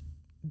poets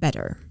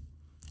better.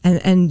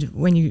 And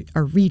when you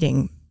are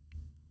reading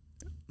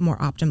more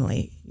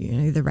optimally,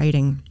 the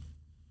writing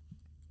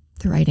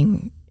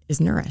is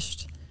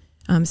nourished.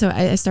 So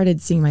I started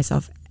seeing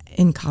myself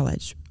in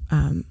college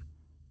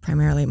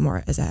primarily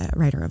more as a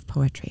writer of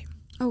poetry.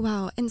 Oh,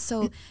 wow. And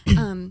so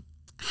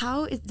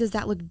does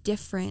that look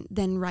different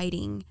than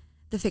writing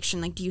the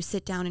fiction? Like, do you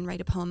sit down and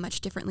write a poem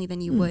much differently than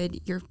you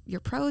would your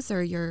prose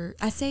or your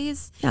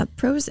essays? Yeah,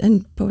 prose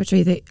and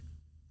poetry, they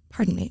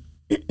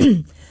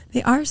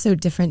are so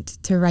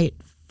different to write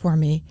for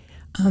me.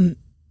 I'm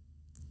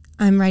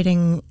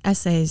writing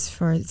essays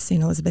for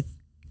St. Elizabeth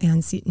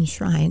Ann Seton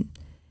Shrine.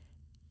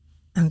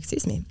 Oh,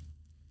 excuse me.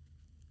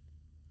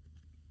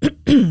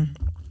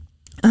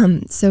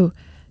 So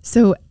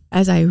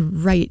as I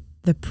write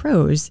the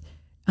prose,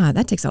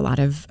 that takes a lot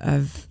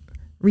of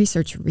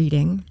research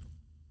reading.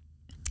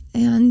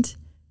 And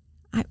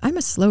I'm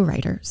a slow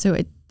writer, so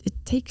it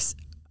takes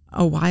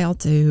a while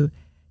to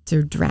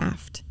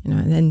draft,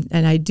 and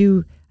I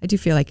do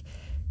feel like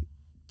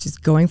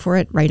just going for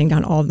it, writing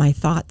down all of my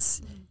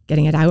thoughts,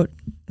 getting it out.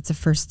 It's a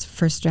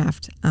first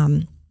draft.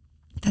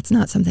 That's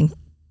not something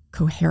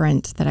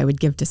coherent that I would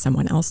give to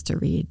someone else to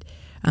read.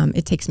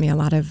 It takes me a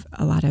lot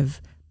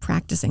of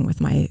practicing with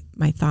my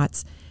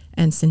thoughts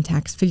and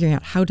syntax, figuring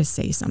out how to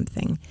say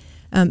something,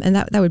 and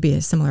that would be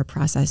a similar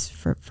process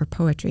for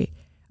poetry.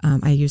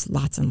 I use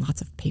lots and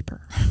lots of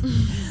paper,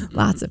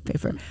 lots of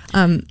paper.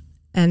 And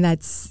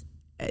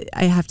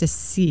I have to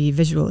see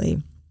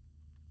visually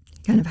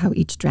kind of how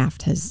each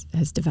draft has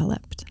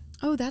developed.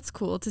 Oh, that's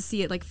cool to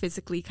see it like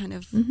physically kind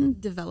of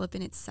develop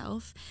in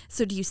itself.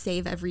 So do you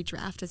save every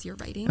draft as you're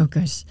writing? Oh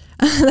gosh,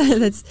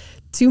 that's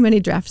too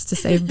many drafts to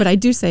save, but I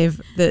do save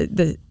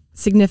the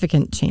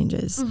significant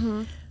changes.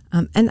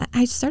 And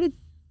I started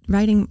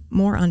writing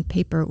more on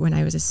paper when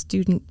I was a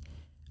student.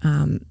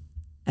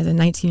 As a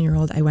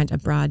 19-year-old, I went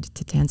abroad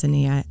to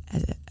Tanzania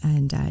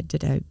and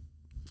did a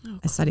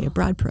study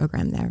abroad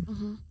program there.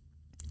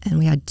 And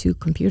we had 2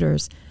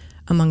 computers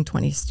among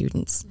 20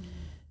 students,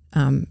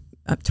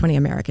 20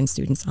 American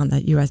students on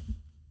the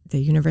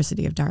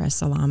University of Dar es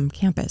Salaam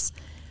campus.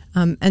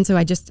 And so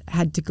I just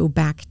had to go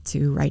back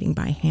to writing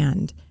by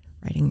hand.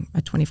 Writing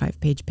a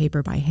 25-page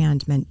paper by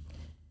hand meant,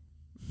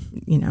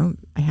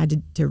 I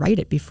had to write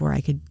it before I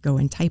could go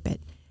and type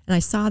it. And I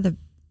saw the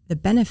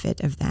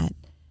benefit of that.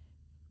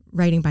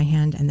 Writing by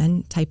hand and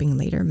then typing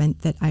later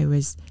meant that I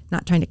was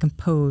not trying to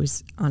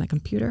compose on a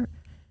computer,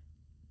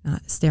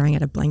 not staring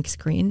at a blank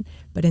screen,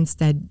 but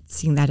instead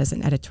seeing that as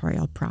an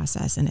editorial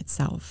process in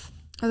itself.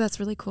 Oh, that's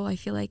really cool. I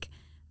feel like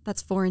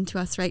that's foreign to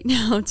us right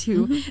now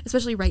to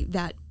especially write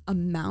that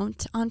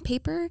amount on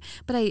paper.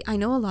 But I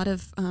know a lot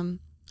of,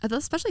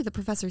 especially the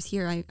professors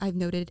here, I've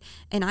noted,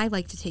 and I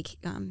like to take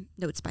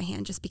notes by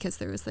hand just because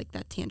there was like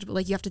that tangible,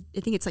 like you have to,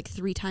 I think it's like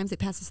 3 times it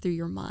passes through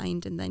your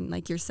mind and then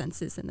like your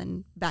senses and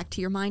then back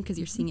to your mind because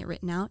you're seeing it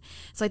written out.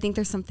 So I think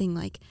there's something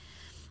like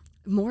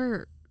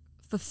more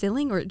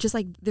fulfilling or just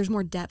like there's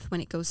more depth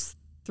when it goes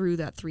through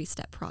that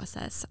 3-step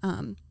process.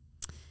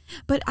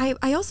 But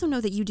I also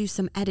know that you do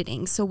some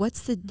editing. So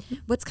what's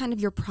kind of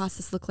your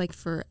process look like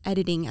for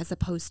editing as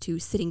opposed to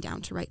sitting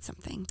down to write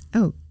something?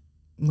 Oh,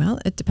 well,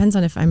 it depends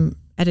on if I'm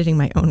editing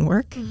my own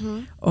work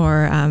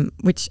or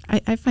which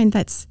I find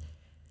that's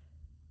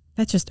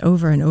just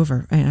over and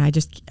over. And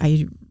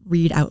I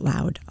read out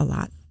loud a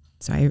lot.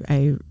 So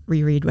I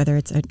reread whether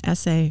it's an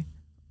essay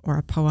or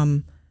a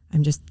poem.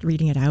 I'm just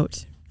reading it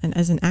out. And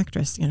as an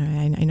actress,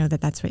 I know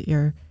that that's what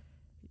you're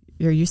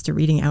used to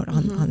reading out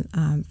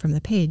on from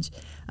the page.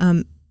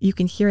 You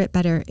can hear it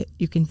better.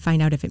 You can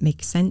find out if it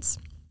makes sense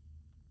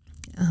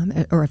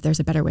or if there's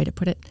a better way to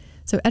put it.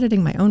 So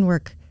editing my own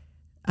work,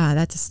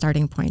 that's a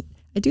starting point.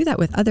 I do that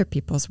with other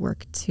people's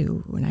work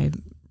too. When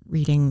I'm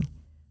reading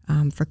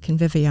for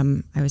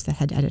Convivium, I was the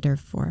head editor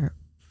for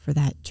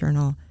that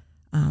journal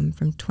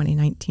from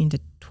 2019 to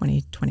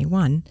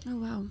 2021.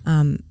 Oh,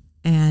 wow.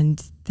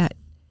 And that,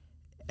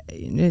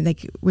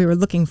 like, we were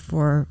looking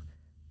for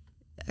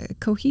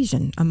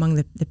cohesion among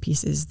the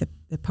pieces,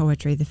 the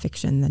poetry, the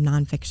fiction, the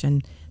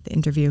nonfiction, the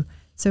interview.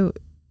 So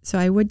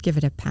I would give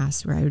it a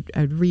pass where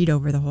I would read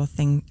over the whole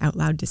thing out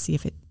loud to see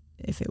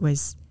if it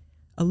was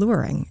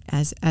alluring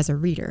as a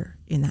reader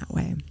in that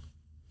way.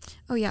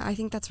 Oh yeah, I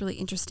think that's really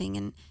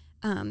interesting,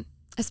 and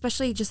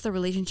especially just the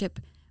relationship.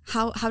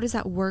 How does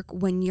that work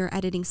when you're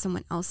editing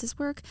someone else's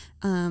work?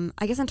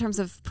 I guess in terms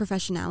of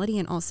professionality,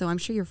 and also I'm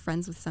sure you're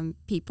friends with some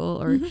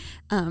people, or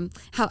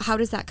how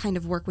does that kind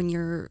of work when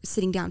you're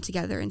sitting down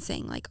together and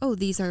saying like, oh,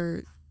 these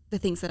are the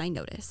things that I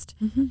noticed?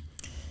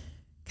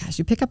 Gosh,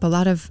 you pick up a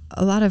lot of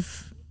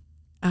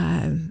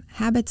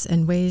habits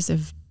and ways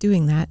of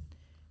doing that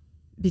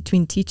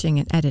between teaching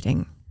and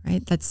editing,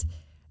 right? That's,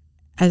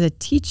 as a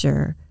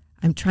teacher,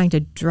 I'm trying to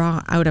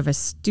draw out of a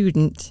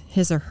student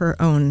his or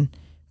her own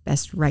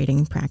best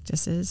writing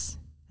practices.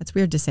 That's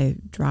weird to say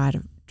draw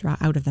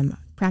out of them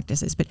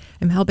practices, but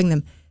I'm helping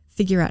them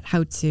figure out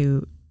how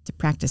to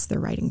practice their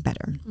writing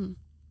better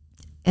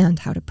and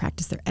how to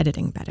practice their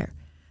editing better.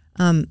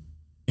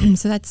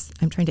 So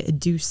I'm trying to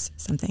educe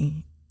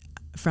something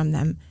from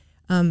them.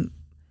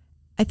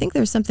 I think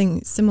there's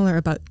something similar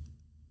about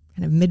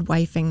kind of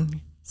midwifing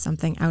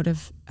something out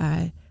of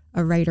a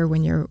writer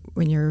when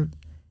you're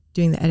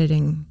doing the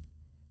editing.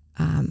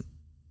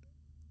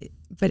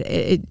 But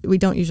we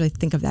don't usually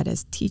think of that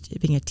as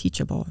being a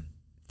teachable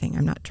thing.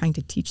 I'm not trying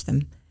to teach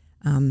them.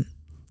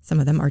 Some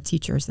of them are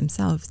teachers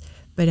themselves,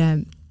 but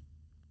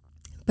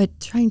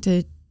trying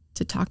to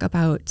talk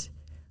about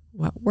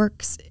what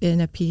works in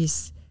a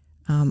piece,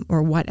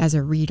 or what as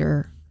a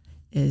reader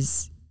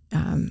is,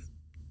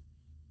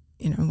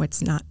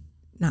 what's not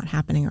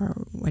happening, or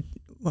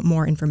what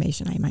more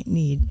information I might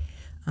need.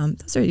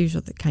 Those are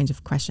usually the kinds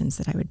of questions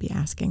that I would be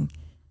asking.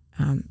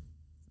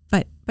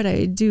 But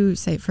I do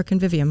say for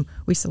Convivium,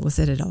 we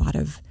solicited a lot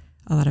of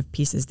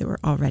pieces that were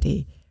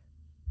already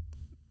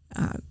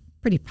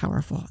pretty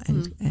powerful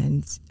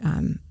and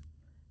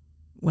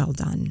well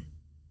done.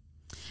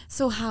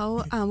 So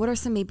what are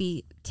some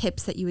maybe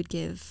tips that you would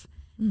give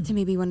to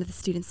maybe one of the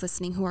students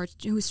listening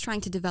who's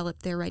trying to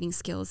develop their writing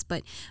skills,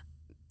 but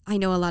I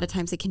know a lot of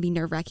times it can be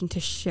nerve-wracking to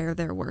share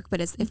their work, but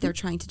if they're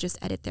trying to just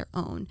edit their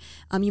own.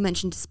 You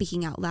mentioned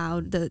speaking out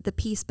loud, the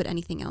piece, but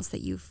anything else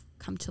that you've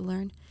come to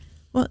learn?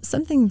 Well,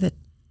 something that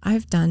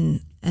I've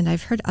done, and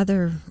I've heard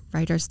other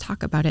writers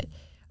talk about it,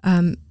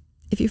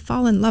 if you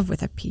fall in love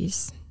with a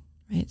piece,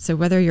 right? So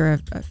whether you're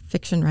a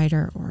fiction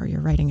writer or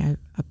you're writing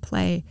a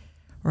play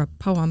or a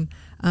poem,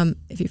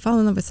 if you fall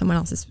in love with someone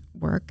else's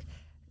work,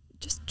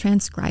 just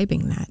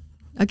transcribing that.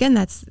 Again,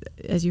 that's,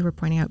 as you were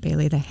pointing out,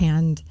 Bailey, the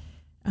hand,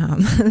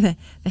 the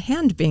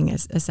hand being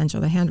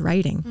essential, the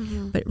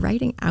handwriting, but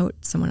writing out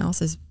someone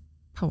else's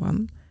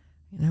poem,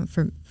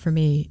 for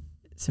me,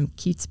 some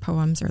Keats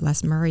poems or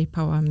Les Murray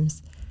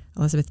poems,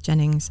 Elizabeth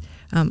Jennings.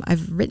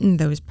 I've written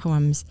those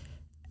poems,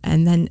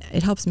 and then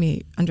it helps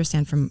me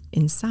understand from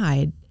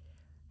inside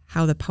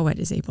how the poet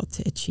is able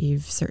to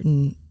achieve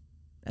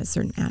a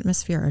certain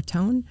atmosphere or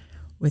tone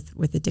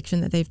with the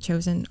diction that they've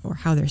chosen, or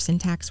how their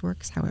syntax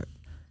works, how it,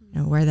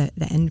 where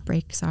the end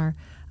breaks are.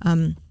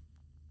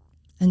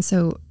 And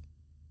so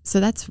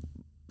that's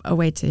a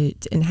way to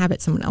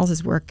inhabit someone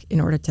else's work in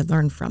order to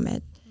learn from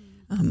it.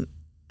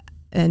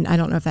 And I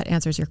don't know if that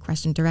answers your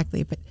question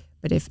directly, but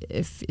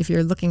if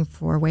you're looking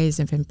for ways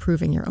of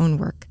improving your own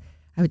work,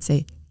 I would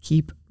say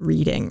keep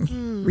reading.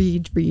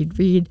 Read,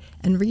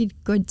 and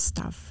read good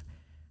stuff.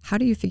 How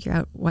do you figure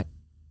out what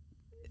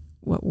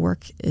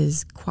work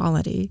is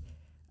quality?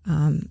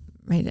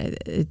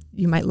 Right?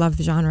 You might love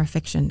genre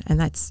fiction, and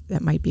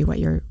that might be what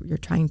you're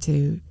trying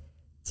to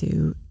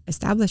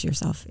establish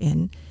yourself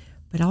in,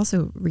 but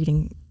also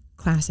reading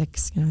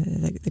classics,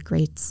 the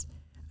greats.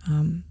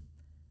 Right?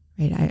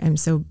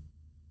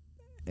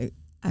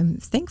 I'm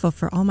thankful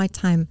for all my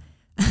time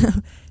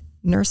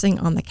nursing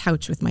on the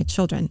couch with my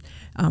children,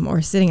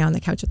 or sitting on the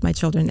couch with my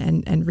children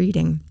and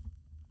reading.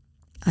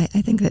 I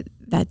think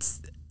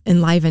that's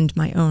enlivened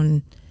my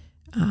own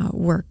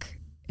work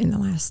in the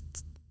last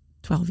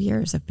 12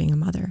 years of being a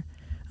mother.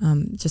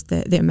 Just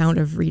the amount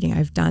of reading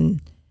I've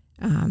done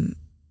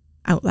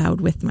out loud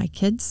with my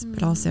kids,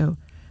 but also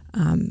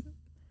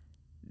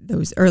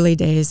those early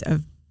days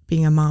of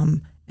being a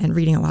mom and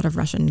reading a lot of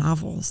Russian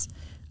novels.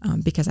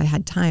 Because I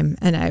had time,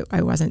 and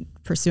I wasn't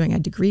pursuing a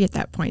degree at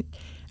that point.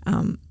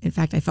 In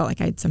fact, I felt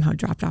like I'd somehow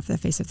dropped off the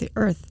face of the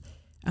earth.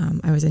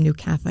 I was a new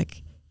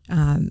Catholic,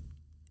 and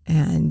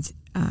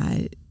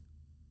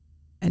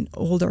an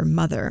older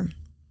mother,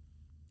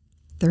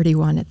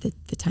 31 at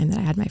the time that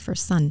I had my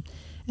first son.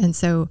 And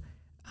so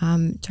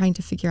trying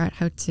to figure out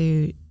how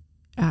to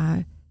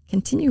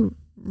continue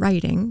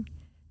writing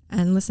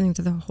and listening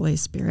to the Holy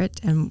Spirit,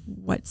 and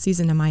what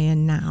season am I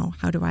in now?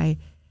 How do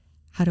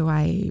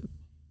I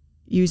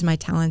use my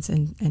talents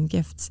and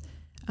gifts,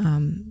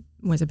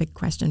 was a big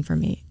question for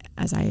me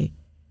as I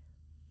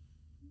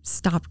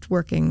stopped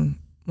working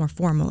more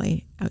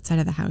formally outside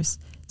of the house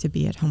to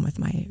be at home with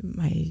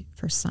my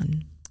first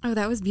son. Oh,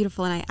 that was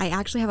beautiful. And I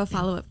actually have a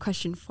follow-up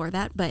question for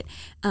that, but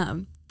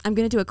I'm going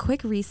to do a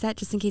quick reset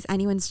just in case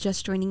anyone's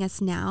just joining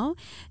us now.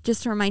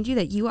 Just to remind you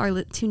that you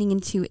are tuning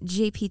into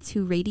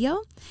JP2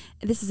 Radio.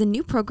 This is a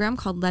new program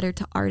called Letter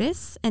to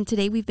Artists, and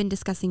today we've been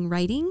discussing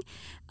writing,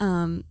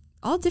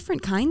 all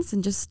different kinds,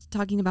 and just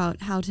talking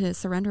about how to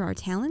surrender our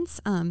talents.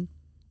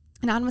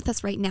 And on with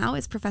us right now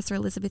is Professor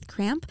Elisabeth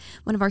Kramp,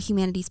 one of our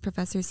humanities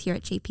professors here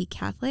at JP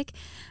Catholic.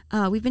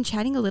 We've been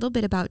chatting a little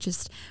bit about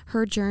just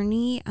her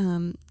journey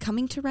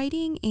coming to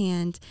writing,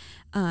 and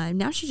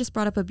now she just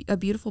brought up a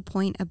beautiful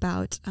point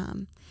about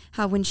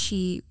how when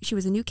she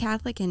was a new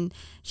Catholic, and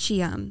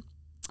she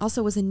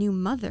also was a new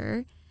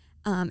mother,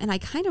 and I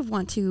kind of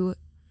want to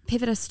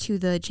pivot us to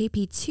the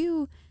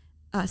JP2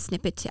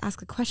 snippet to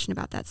ask a question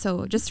about that.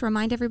 So just to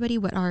remind everybody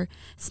what our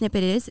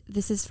snippet is,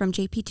 this is from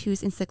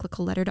JP2's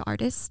encyclical Letter to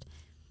Artists.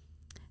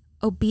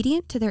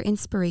 Obedient to their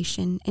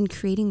inspiration in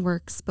creating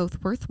works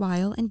both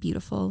worthwhile and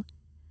beautiful,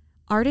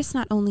 artists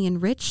not only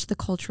enrich the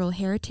cultural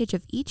heritage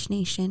of each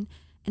nation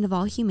and of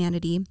all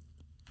humanity,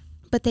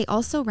 but they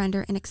also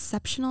render an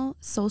exceptional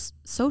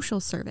social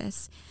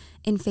service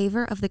in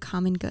favor of the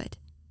common good.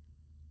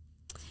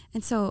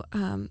 And so,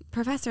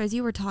 Professor, as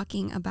you were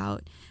talking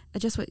about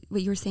just what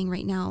you were saying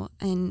right now,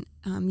 and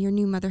your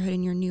new motherhood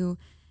and your new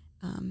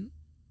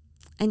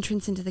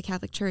entrance into the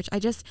Catholic Church,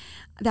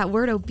 that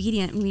word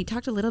obedient, and we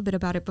talked a little bit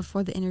about it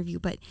before the interview,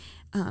 but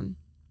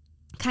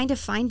kind of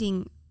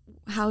finding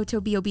how to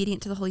be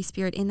obedient to the Holy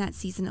Spirit in that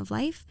season of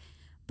life.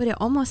 But it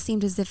almost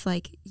seemed as if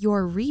like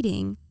your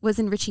reading was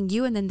enriching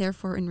you and then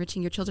therefore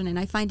enriching your children. And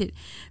I find it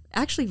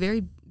actually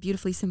very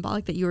beautifully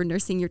symbolic that you were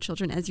nursing your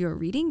children as you were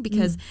reading,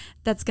 because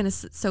that's going to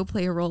so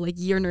play a role. Like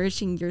you're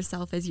nourishing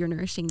yourself as you're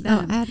nourishing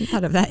them. Oh, I hadn't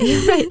thought of that.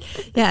 You're right.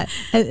 Yeah.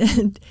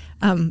 And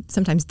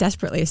sometimes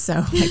desperately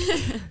so.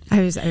 Like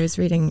I was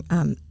reading,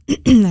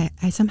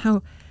 I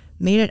somehow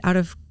made it out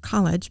of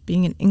college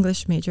being an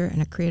English major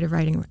and a creative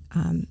writing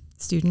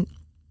student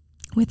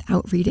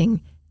without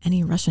reading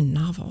any Russian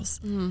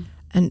novels.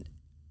 And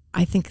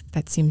I think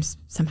that seems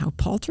somehow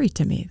paltry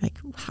to me. Like,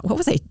 what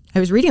was I? I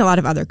was reading a lot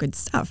of other good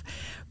stuff.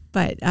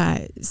 But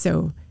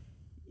so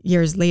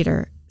years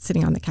later,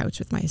 sitting on the couch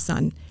with my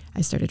son,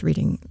 I started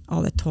reading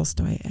all the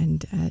Tolstoy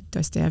and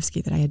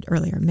Dostoevsky that I had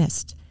earlier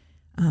missed.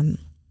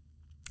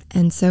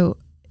 And so,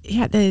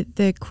 yeah,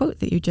 the quote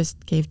that you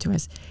just gave to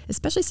us,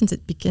 especially since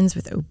it begins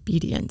with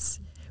obedience,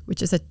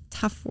 which is a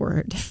tough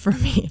word for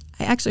me.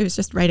 I actually was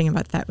just writing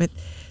about that with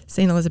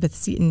St. Elizabeth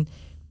Seton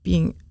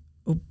being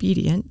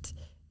obedient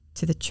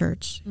to the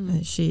church.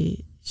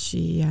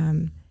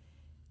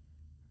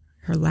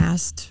 Her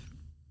last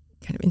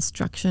kind of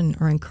instruction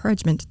or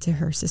encouragement to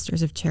her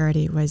sisters of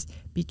charity was,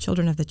 be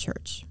children of the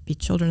church, be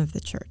children of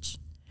the church.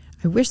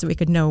 I wish that we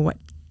could know what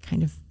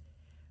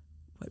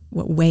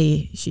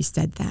way she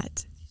said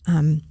that.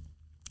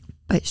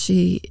 But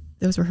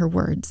those were her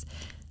words.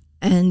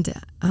 And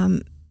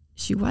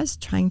she was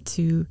trying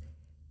to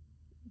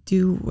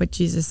do what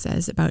Jesus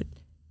says about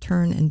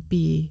turn and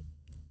be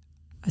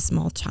a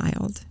small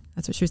child.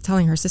 That's what she was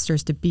telling her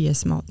sisters, to be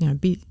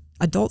be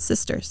adult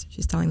sisters.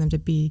 She's telling them to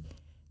be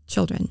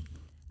children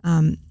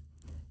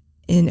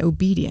in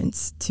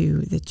obedience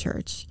to the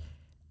church.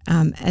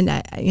 And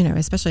I,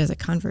 especially as a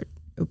convert,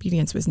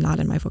 obedience was not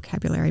in my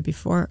vocabulary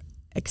before,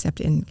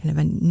 except in kind of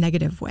a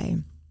negative way.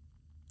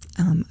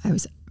 I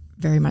was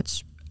very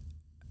much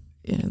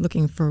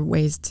looking for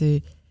ways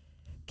to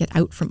get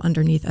out from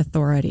underneath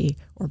authority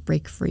or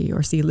break free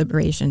or see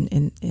liberation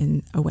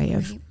in a way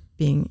of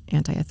being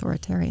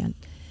anti-authoritarian.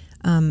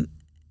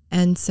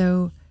 And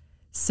so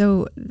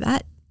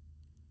that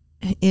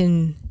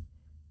in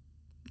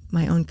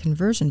my own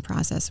conversion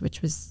process,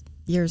 which was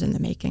years in the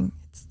making,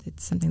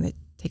 it's something that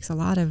takes a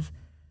lot of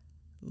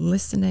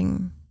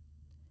listening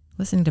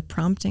to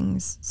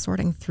promptings,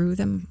 sorting through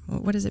them.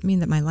 What does it mean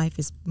that my life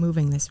is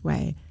moving this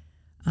way?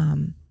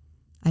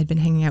 I'd been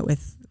hanging out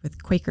with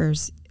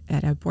Quakers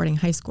at a boarding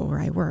high school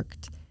where I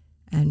worked,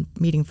 and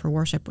meeting for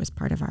worship was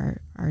part of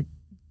our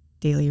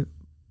daily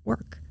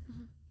work.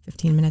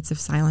 15 minutes of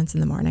silence in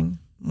the morning.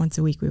 Once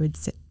a week we would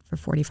sit for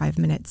 45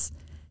 minutes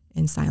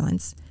in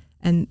silence.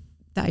 And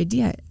the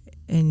idea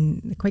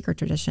in the Quaker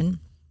tradition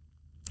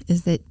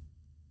is that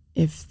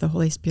if the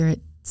Holy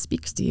Spirit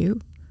speaks to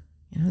you,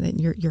 that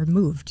you're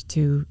moved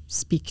to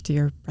speak to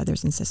your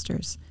brothers and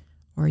sisters,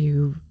 or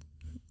you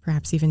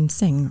perhaps even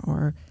sing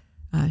or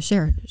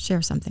share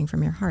something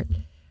from your heart.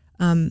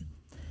 And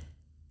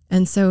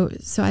so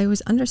I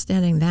was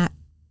understanding that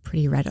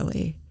pretty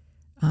readily,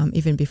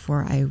 even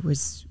before I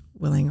was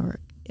willing or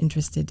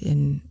interested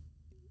in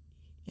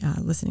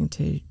listening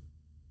to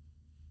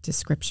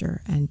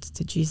Scripture and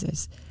to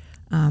Jesus.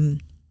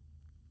 But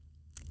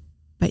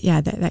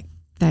yeah,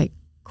 that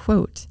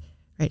quote,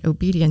 right?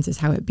 Obedience is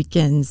how it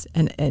begins,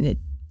 and it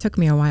took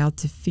me a while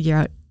to figure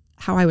out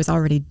how I was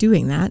already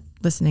doing that,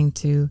 listening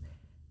to,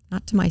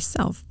 not to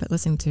myself, but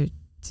listening to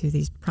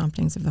these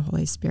promptings of the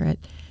Holy Spirit.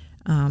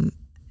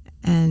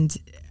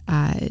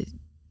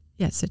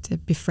 So to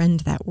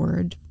befriend that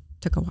word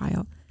took a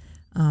while.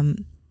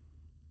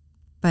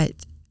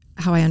 But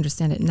how I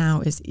understand it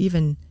now is,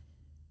 even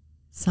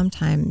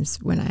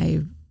sometimes when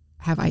I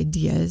have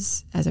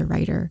ideas as a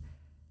writer,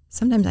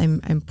 sometimes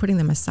I'm putting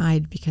them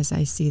aside because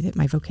I see that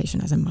my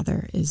vocation as a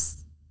mother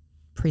is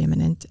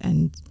preeminent,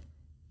 and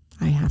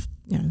I have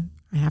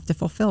to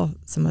fulfill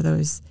some of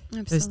those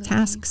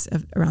tasks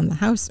around the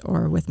house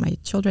or with my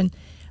children.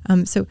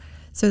 So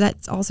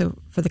that's also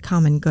for the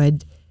common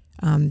good,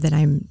 that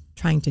I'm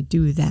trying to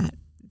do that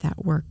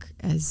work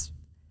as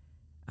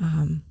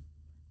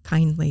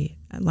kindly,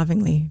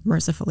 lovingly,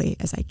 mercifully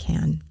as I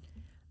can.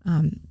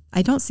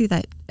 I don't see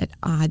that at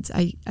odds.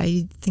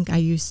 I think I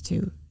used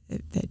to,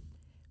 that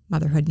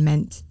motherhood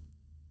meant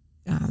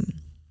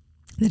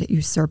that it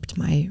usurped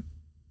my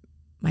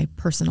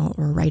personal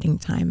or writing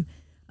time.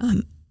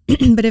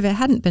 But if it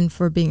hadn't been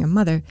for being a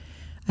mother,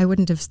 I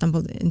wouldn't have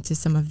stumbled into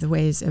some of the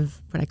ways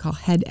of what I call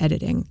head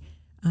editing.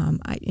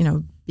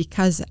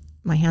 Because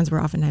my hands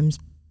were oftentimes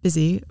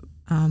busy,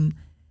 and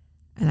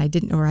I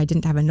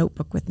didn't have a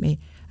notebook with me,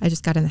 I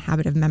just got in the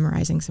habit of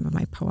memorizing some of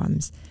my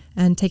poems.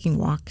 And taking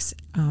walks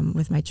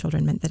with my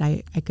children meant that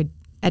I could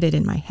edit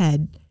in my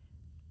head,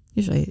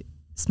 usually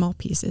small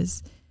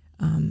pieces,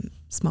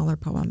 smaller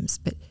poems,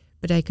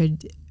 but I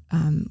could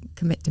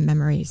commit to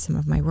memory some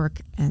of my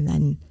work and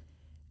then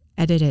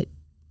edit it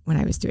when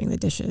I was doing the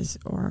dishes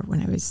or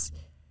when I was,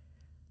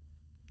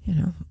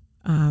 you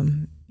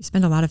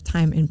spend a lot of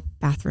time in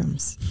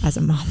bathrooms as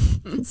a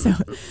mom. so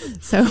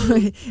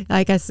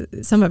I guess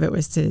some of it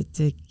was to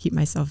keep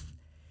myself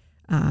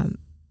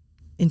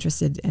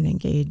interested and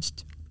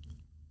engaged.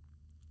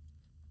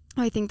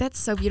 Oh, I think that's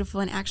so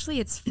beautiful. And actually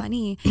it's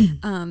funny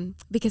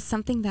because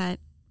something that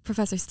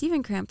Professor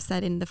Stephen Kramp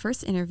said in the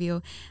first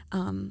interview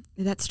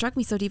that struck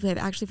me so deeply,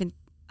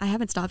 I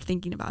haven't stopped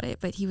thinking about it,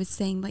 but he was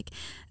saying like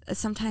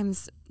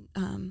sometimes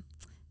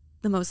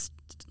the most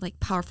like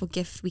powerful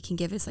gift we can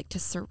give is like to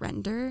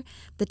surrender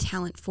the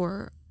talent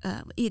for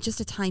just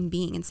a time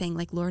being and saying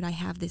like, Lord, I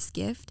have this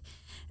gift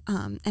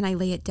and I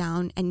lay it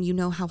down, and you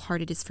know how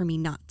hard it is for me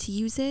not to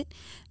use it.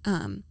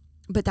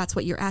 But that's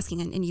what you're asking.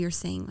 And you're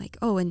saying like,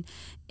 oh, and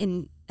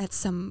at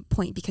some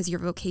point, because your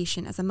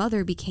vocation as a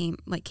mother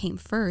came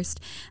first,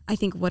 I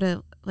think what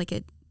a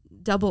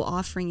double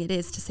offering it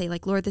is to say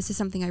like, Lord, this is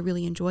something I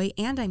really enjoy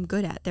and I'm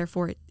good at,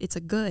 therefore it's a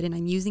good and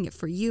I'm using it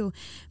for you,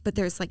 but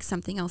there's like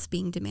something else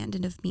being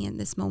demanded of me in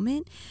this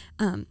moment.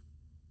 And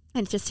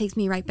it just takes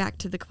me right back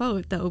to the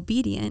quote, the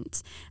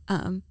obedient,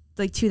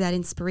 like to that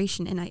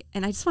inspiration. And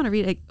I just want to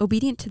read it,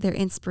 obedient to their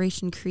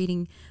inspiration,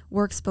 creating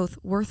works both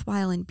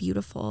worthwhile and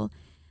beautiful.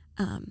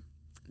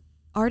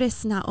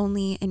 Artists not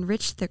only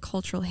enrich the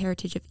cultural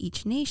heritage of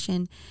each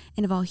nation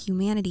and of all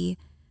humanity,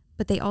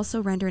 but they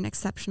also render an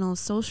exceptional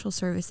social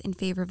service in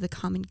favor of the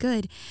common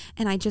good.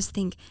 And I just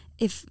think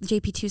if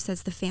JP2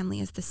 says the family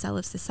is the cell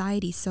of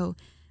society, so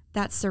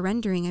that's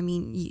surrendering. I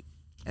mean,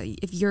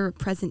 if you're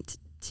present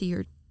to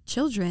your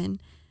children,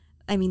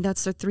 I mean,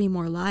 that's the 3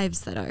 more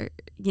lives that are,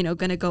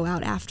 going to go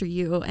out after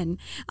you. And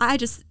I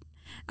just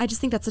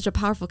think that's such a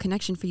powerful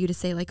connection for you to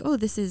say like, oh,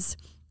 this is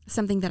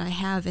something that I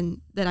have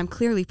and that I'm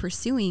clearly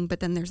pursuing, but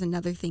then there's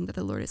another thing that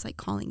the Lord is like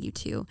calling you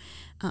to.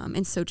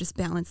 And so just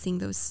balancing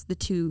the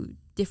 2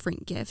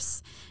 different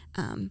gifts,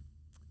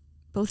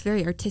 both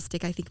very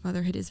artistic. I think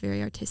motherhood is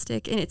very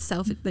artistic in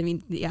itself. I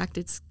mean, the act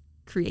it's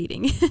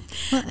creating.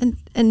 Well,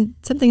 and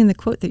something in the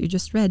quote that you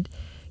just read,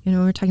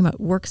 we're talking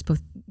about works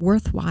both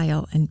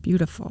worthwhile and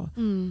beautiful.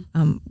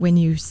 When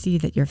you see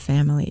that your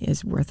family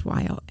is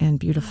worthwhile and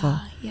beautiful.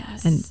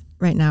 Yes. And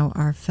right now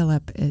our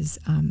Philip is,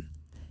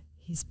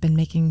 he's been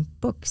making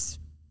books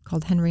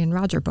called Henry and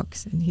Roger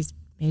books, and he's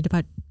made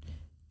about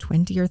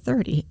 20 or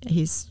 30.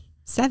 He's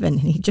 7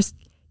 and he just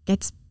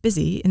gets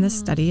busy in the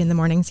study. In the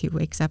mornings he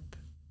wakes up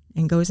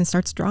and goes and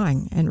starts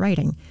drawing and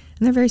writing.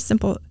 And they're very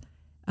simple,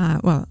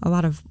 a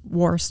lot of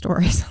war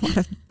stories, a lot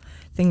of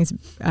things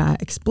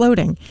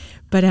exploding.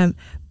 But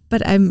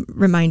I'm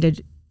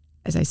reminded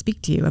as I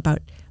speak to you about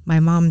my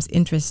mom's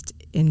interest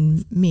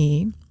in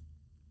me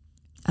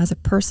as a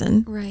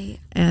person, right,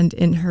 and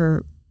in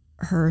her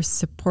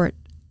support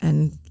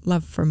and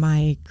love for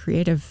my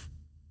creative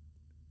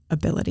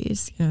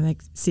abilities,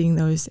 like seeing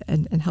those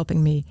and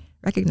helping me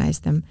recognize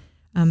them.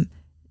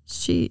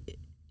 She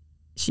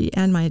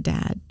and my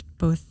dad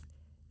both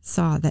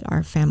saw that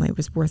our family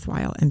was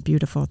worthwhile and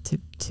beautiful to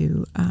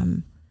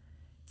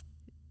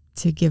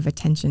give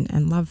attention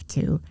and love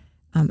to.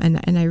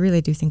 And I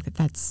really do think that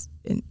that's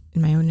in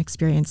my own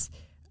experience,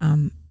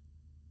 that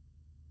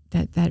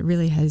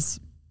really has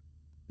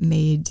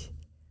made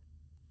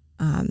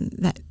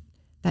that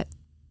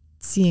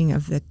seeing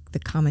of the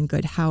common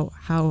good, how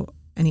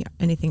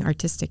anything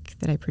artistic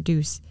that I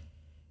produce,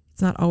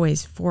 it's not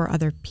always for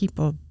other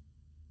people,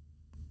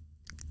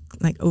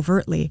 like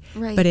overtly,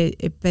 right.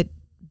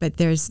 But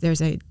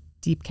there's a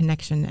deep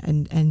connection,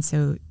 and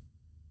so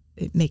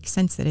it makes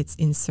sense that it's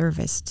in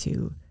service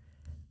to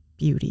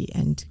beauty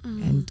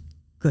and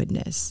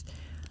goodness.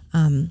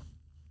 And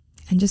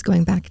just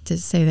going back to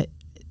say that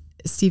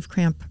Steve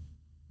Kramp,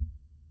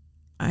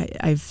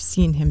 I've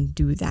seen him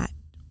do that,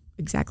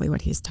 exactly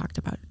what he's talked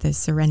about, the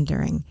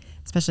surrendering,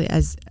 especially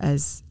as a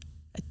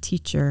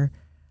teacher,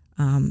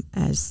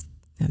 as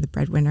the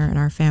breadwinner in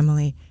our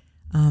family,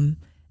 and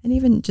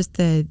even just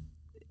seeing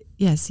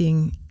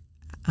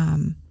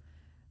from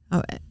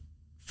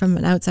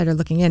an outsider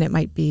looking in, it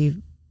might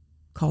be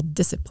called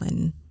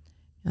discipline,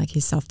 like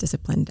he's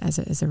self-disciplined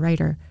as a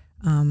writer,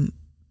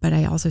 but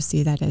I also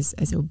see that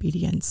as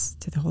obedience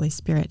to the Holy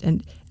Spirit,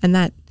 and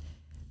that,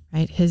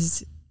 right,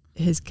 his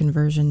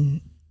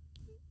conversion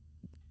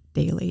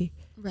daily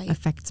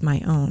affects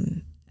my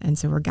own, and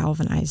so we're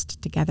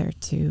galvanized together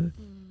to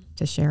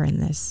share in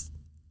this.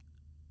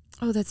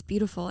 Oh, that's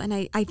beautiful. And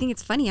I think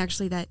it's funny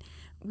actually that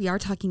we are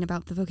talking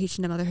about the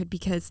vocation to motherhood,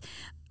 because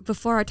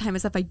before our time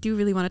is up, I do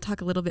really want to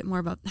talk a little bit more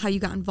about how you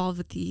got involved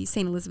with the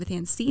St. Elizabeth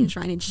Ann Seton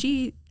Shrine.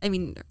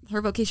 And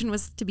her vocation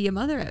was to be a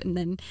mother. And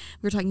then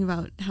we were talking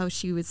about how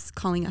she was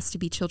calling us to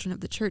be children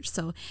of the church.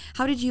 So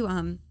how did you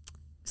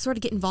sort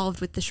of get involved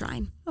with the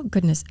shrine? Oh,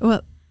 goodness.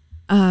 Well,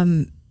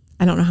 I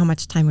don't know how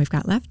much time we've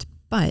got left,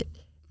 but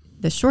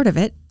the short of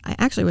it, I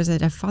actually was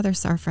at a Father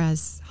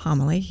Sarfraz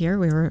homily here.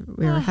 We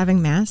were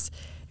having Mass.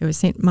 It was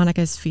St.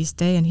 Monica's feast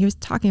day, and he was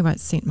talking about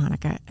St.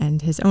 Monica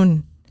and his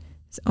own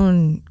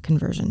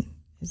conversion.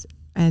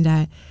 And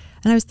I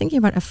was thinking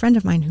about a friend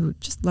of mine who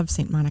just loves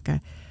St. Monica.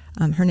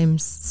 Her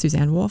name's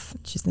Suzanne Wolfe.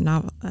 She's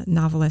the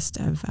novelist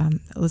of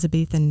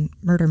Elizabethan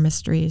murder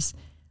mysteries.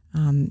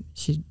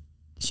 She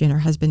and her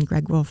husband,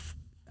 Greg Wolfe,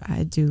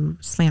 do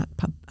Slant.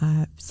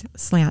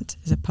 Slant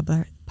is a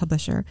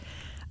publisher.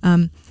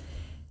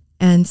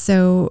 And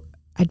so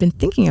I'd been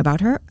thinking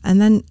about her,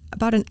 and then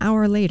about an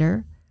hour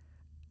later,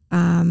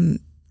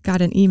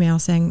 got an email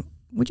saying,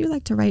 would you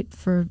like to write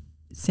for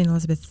St.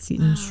 Elizabeth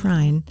Seton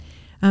Shrine?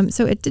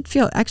 So it did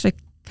feel actually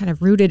kind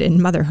of rooted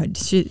in motherhood.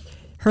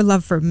 Her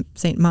love for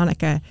St.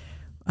 Monica,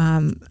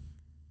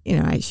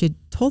 she'd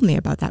told me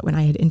about that when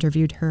I had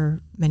interviewed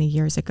her many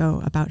years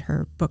ago about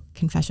her book,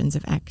 Confessions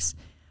of X.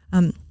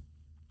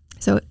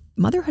 So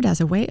motherhood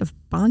as a way of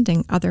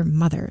bonding other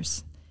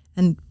mothers.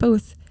 And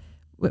both,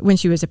 when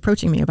she was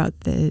approaching me about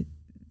the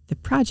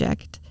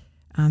project,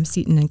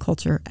 Seton and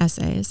Culture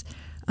Essays,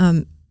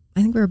 I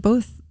think we were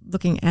both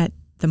looking at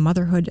the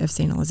motherhood of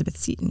St. Elizabeth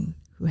Seton,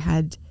 who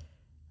had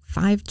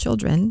 5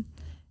 children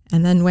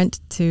and then went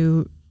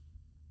to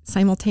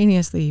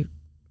simultaneously,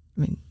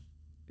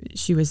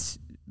 she was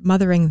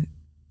mothering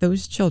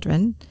those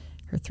children,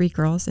 her 3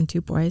 girls and 2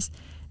 boys,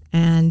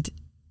 and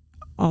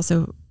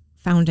also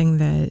founding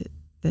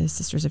the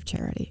Sisters of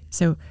Charity.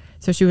 So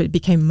she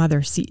became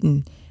Mother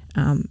Seton,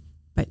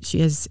 but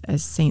she is a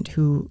saint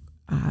who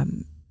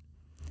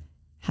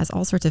has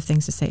all sorts of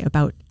things to say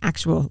about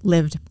actual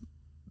lived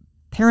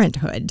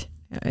parenthood.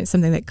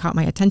 Something that caught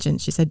my attention.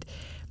 She said,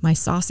 my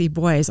saucy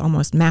boys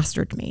almost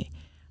mastered me.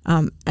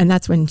 And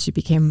that's when she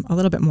became a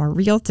little bit more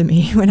real to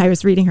me when I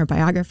was reading her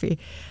biography.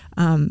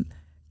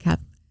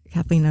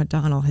 Kathleen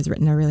O'Donnell has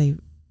written a really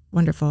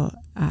wonderful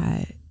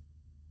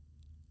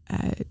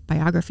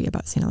biography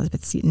about St.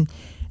 Elizabeth Seton.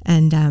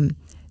 And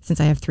since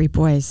I have 3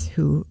 boys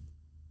who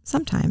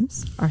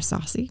sometimes are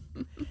saucy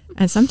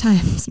and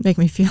sometimes make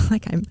me feel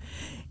like I'm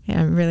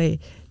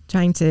really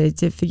trying to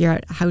figure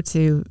out how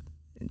to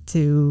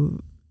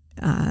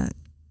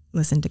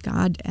listen to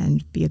God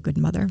and be a good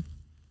mother.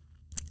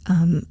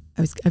 I'm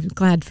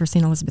glad for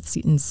St. Elizabeth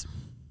Seton's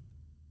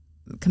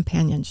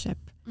companionship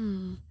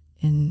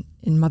in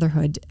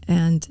motherhood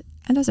and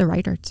as a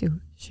writer too.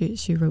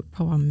 She wrote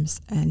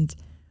poems and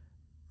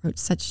wrote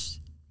such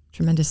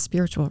tremendous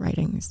spiritual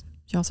writings.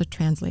 She also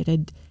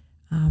translated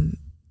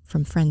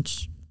from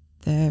French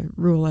the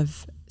Rule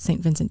of St.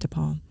 Vincent de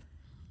Paul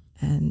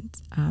and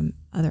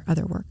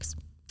other works.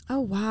 Oh,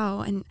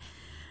 wow. And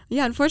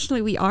yeah,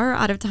 unfortunately we are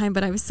out of time,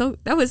 but that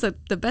was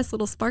the best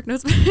little Spark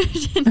Notes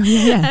version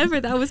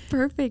ever. That was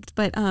perfect.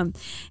 But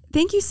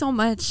thank you so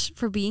much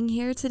for being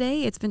here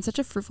today. It's been such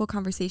a fruitful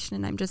conversation,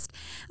 and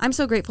I'm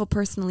so grateful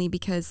personally,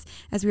 because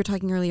as we were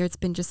talking earlier, it's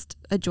been just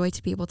a joy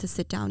to be able to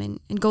sit down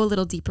and go a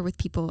little deeper with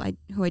people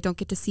who I don't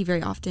get to see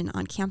very often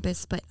on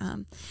campus. But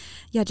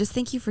just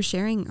thank you for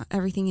sharing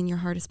everything in your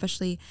heart,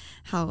 especially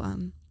how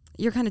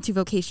your kind of 2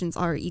 vocations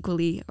are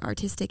equally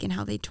artistic and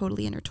how they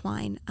totally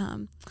intertwine.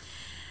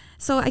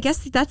 So I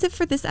guess that's it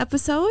for this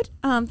episode.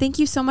 Thank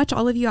you so much,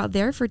 all of you out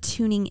there, for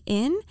tuning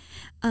in.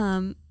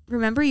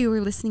 Remember, you were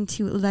listening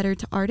to Letter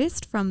to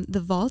Artist from the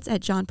Vault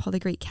at John Paul the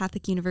Great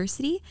Catholic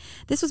University.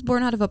 This was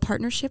born out of a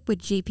partnership with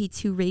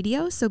JP2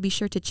 Radio, so be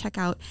sure to check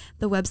out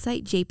the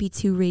website,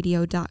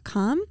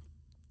 jp2radio.com.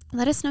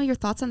 Let us know your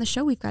thoughts on the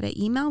show. We've got an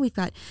email. We've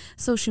got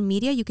social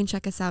media. You can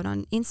check us out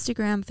on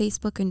Instagram,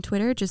 Facebook, and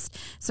Twitter. Just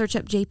search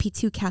up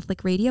JP2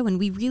 Catholic Radio, and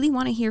we really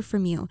want to hear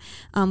from you.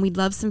 We'd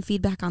love some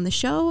feedback on the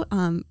show,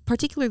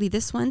 particularly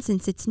this one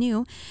since it's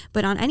new.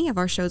 But on any of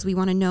our shows, we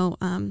want to know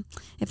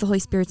if the Holy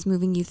Spirit's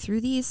moving you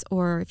through these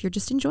or if you're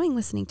just enjoying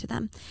listening to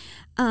them.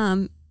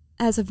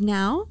 As of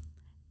now,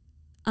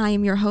 I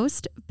am your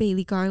host,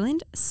 Bailey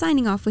Garland,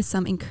 signing off with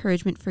some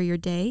encouragement for your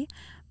day.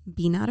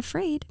 Be not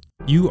afraid.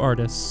 You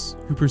artists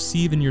who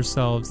perceive in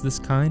yourselves this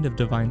kind of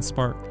divine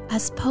spark,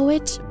 As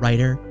poet,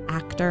 Writer,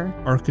 Actor,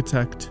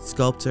 architect,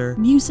 Sculptor,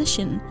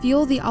 musician,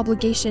 feel the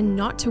obligation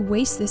not to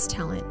waste this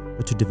talent,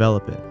 but to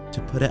develop it,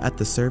 to put it at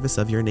the service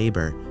of your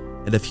neighbor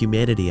and of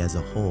humanity as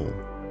a whole.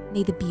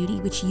 may the beauty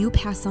which you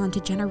pass on to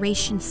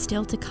generations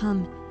still to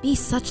come be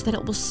such that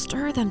it will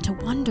stir them to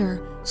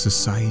wonder.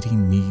 Society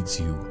needs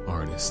you,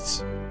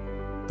 artists.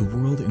 The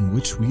world in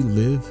which we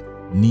live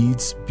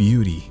needs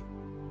beauty.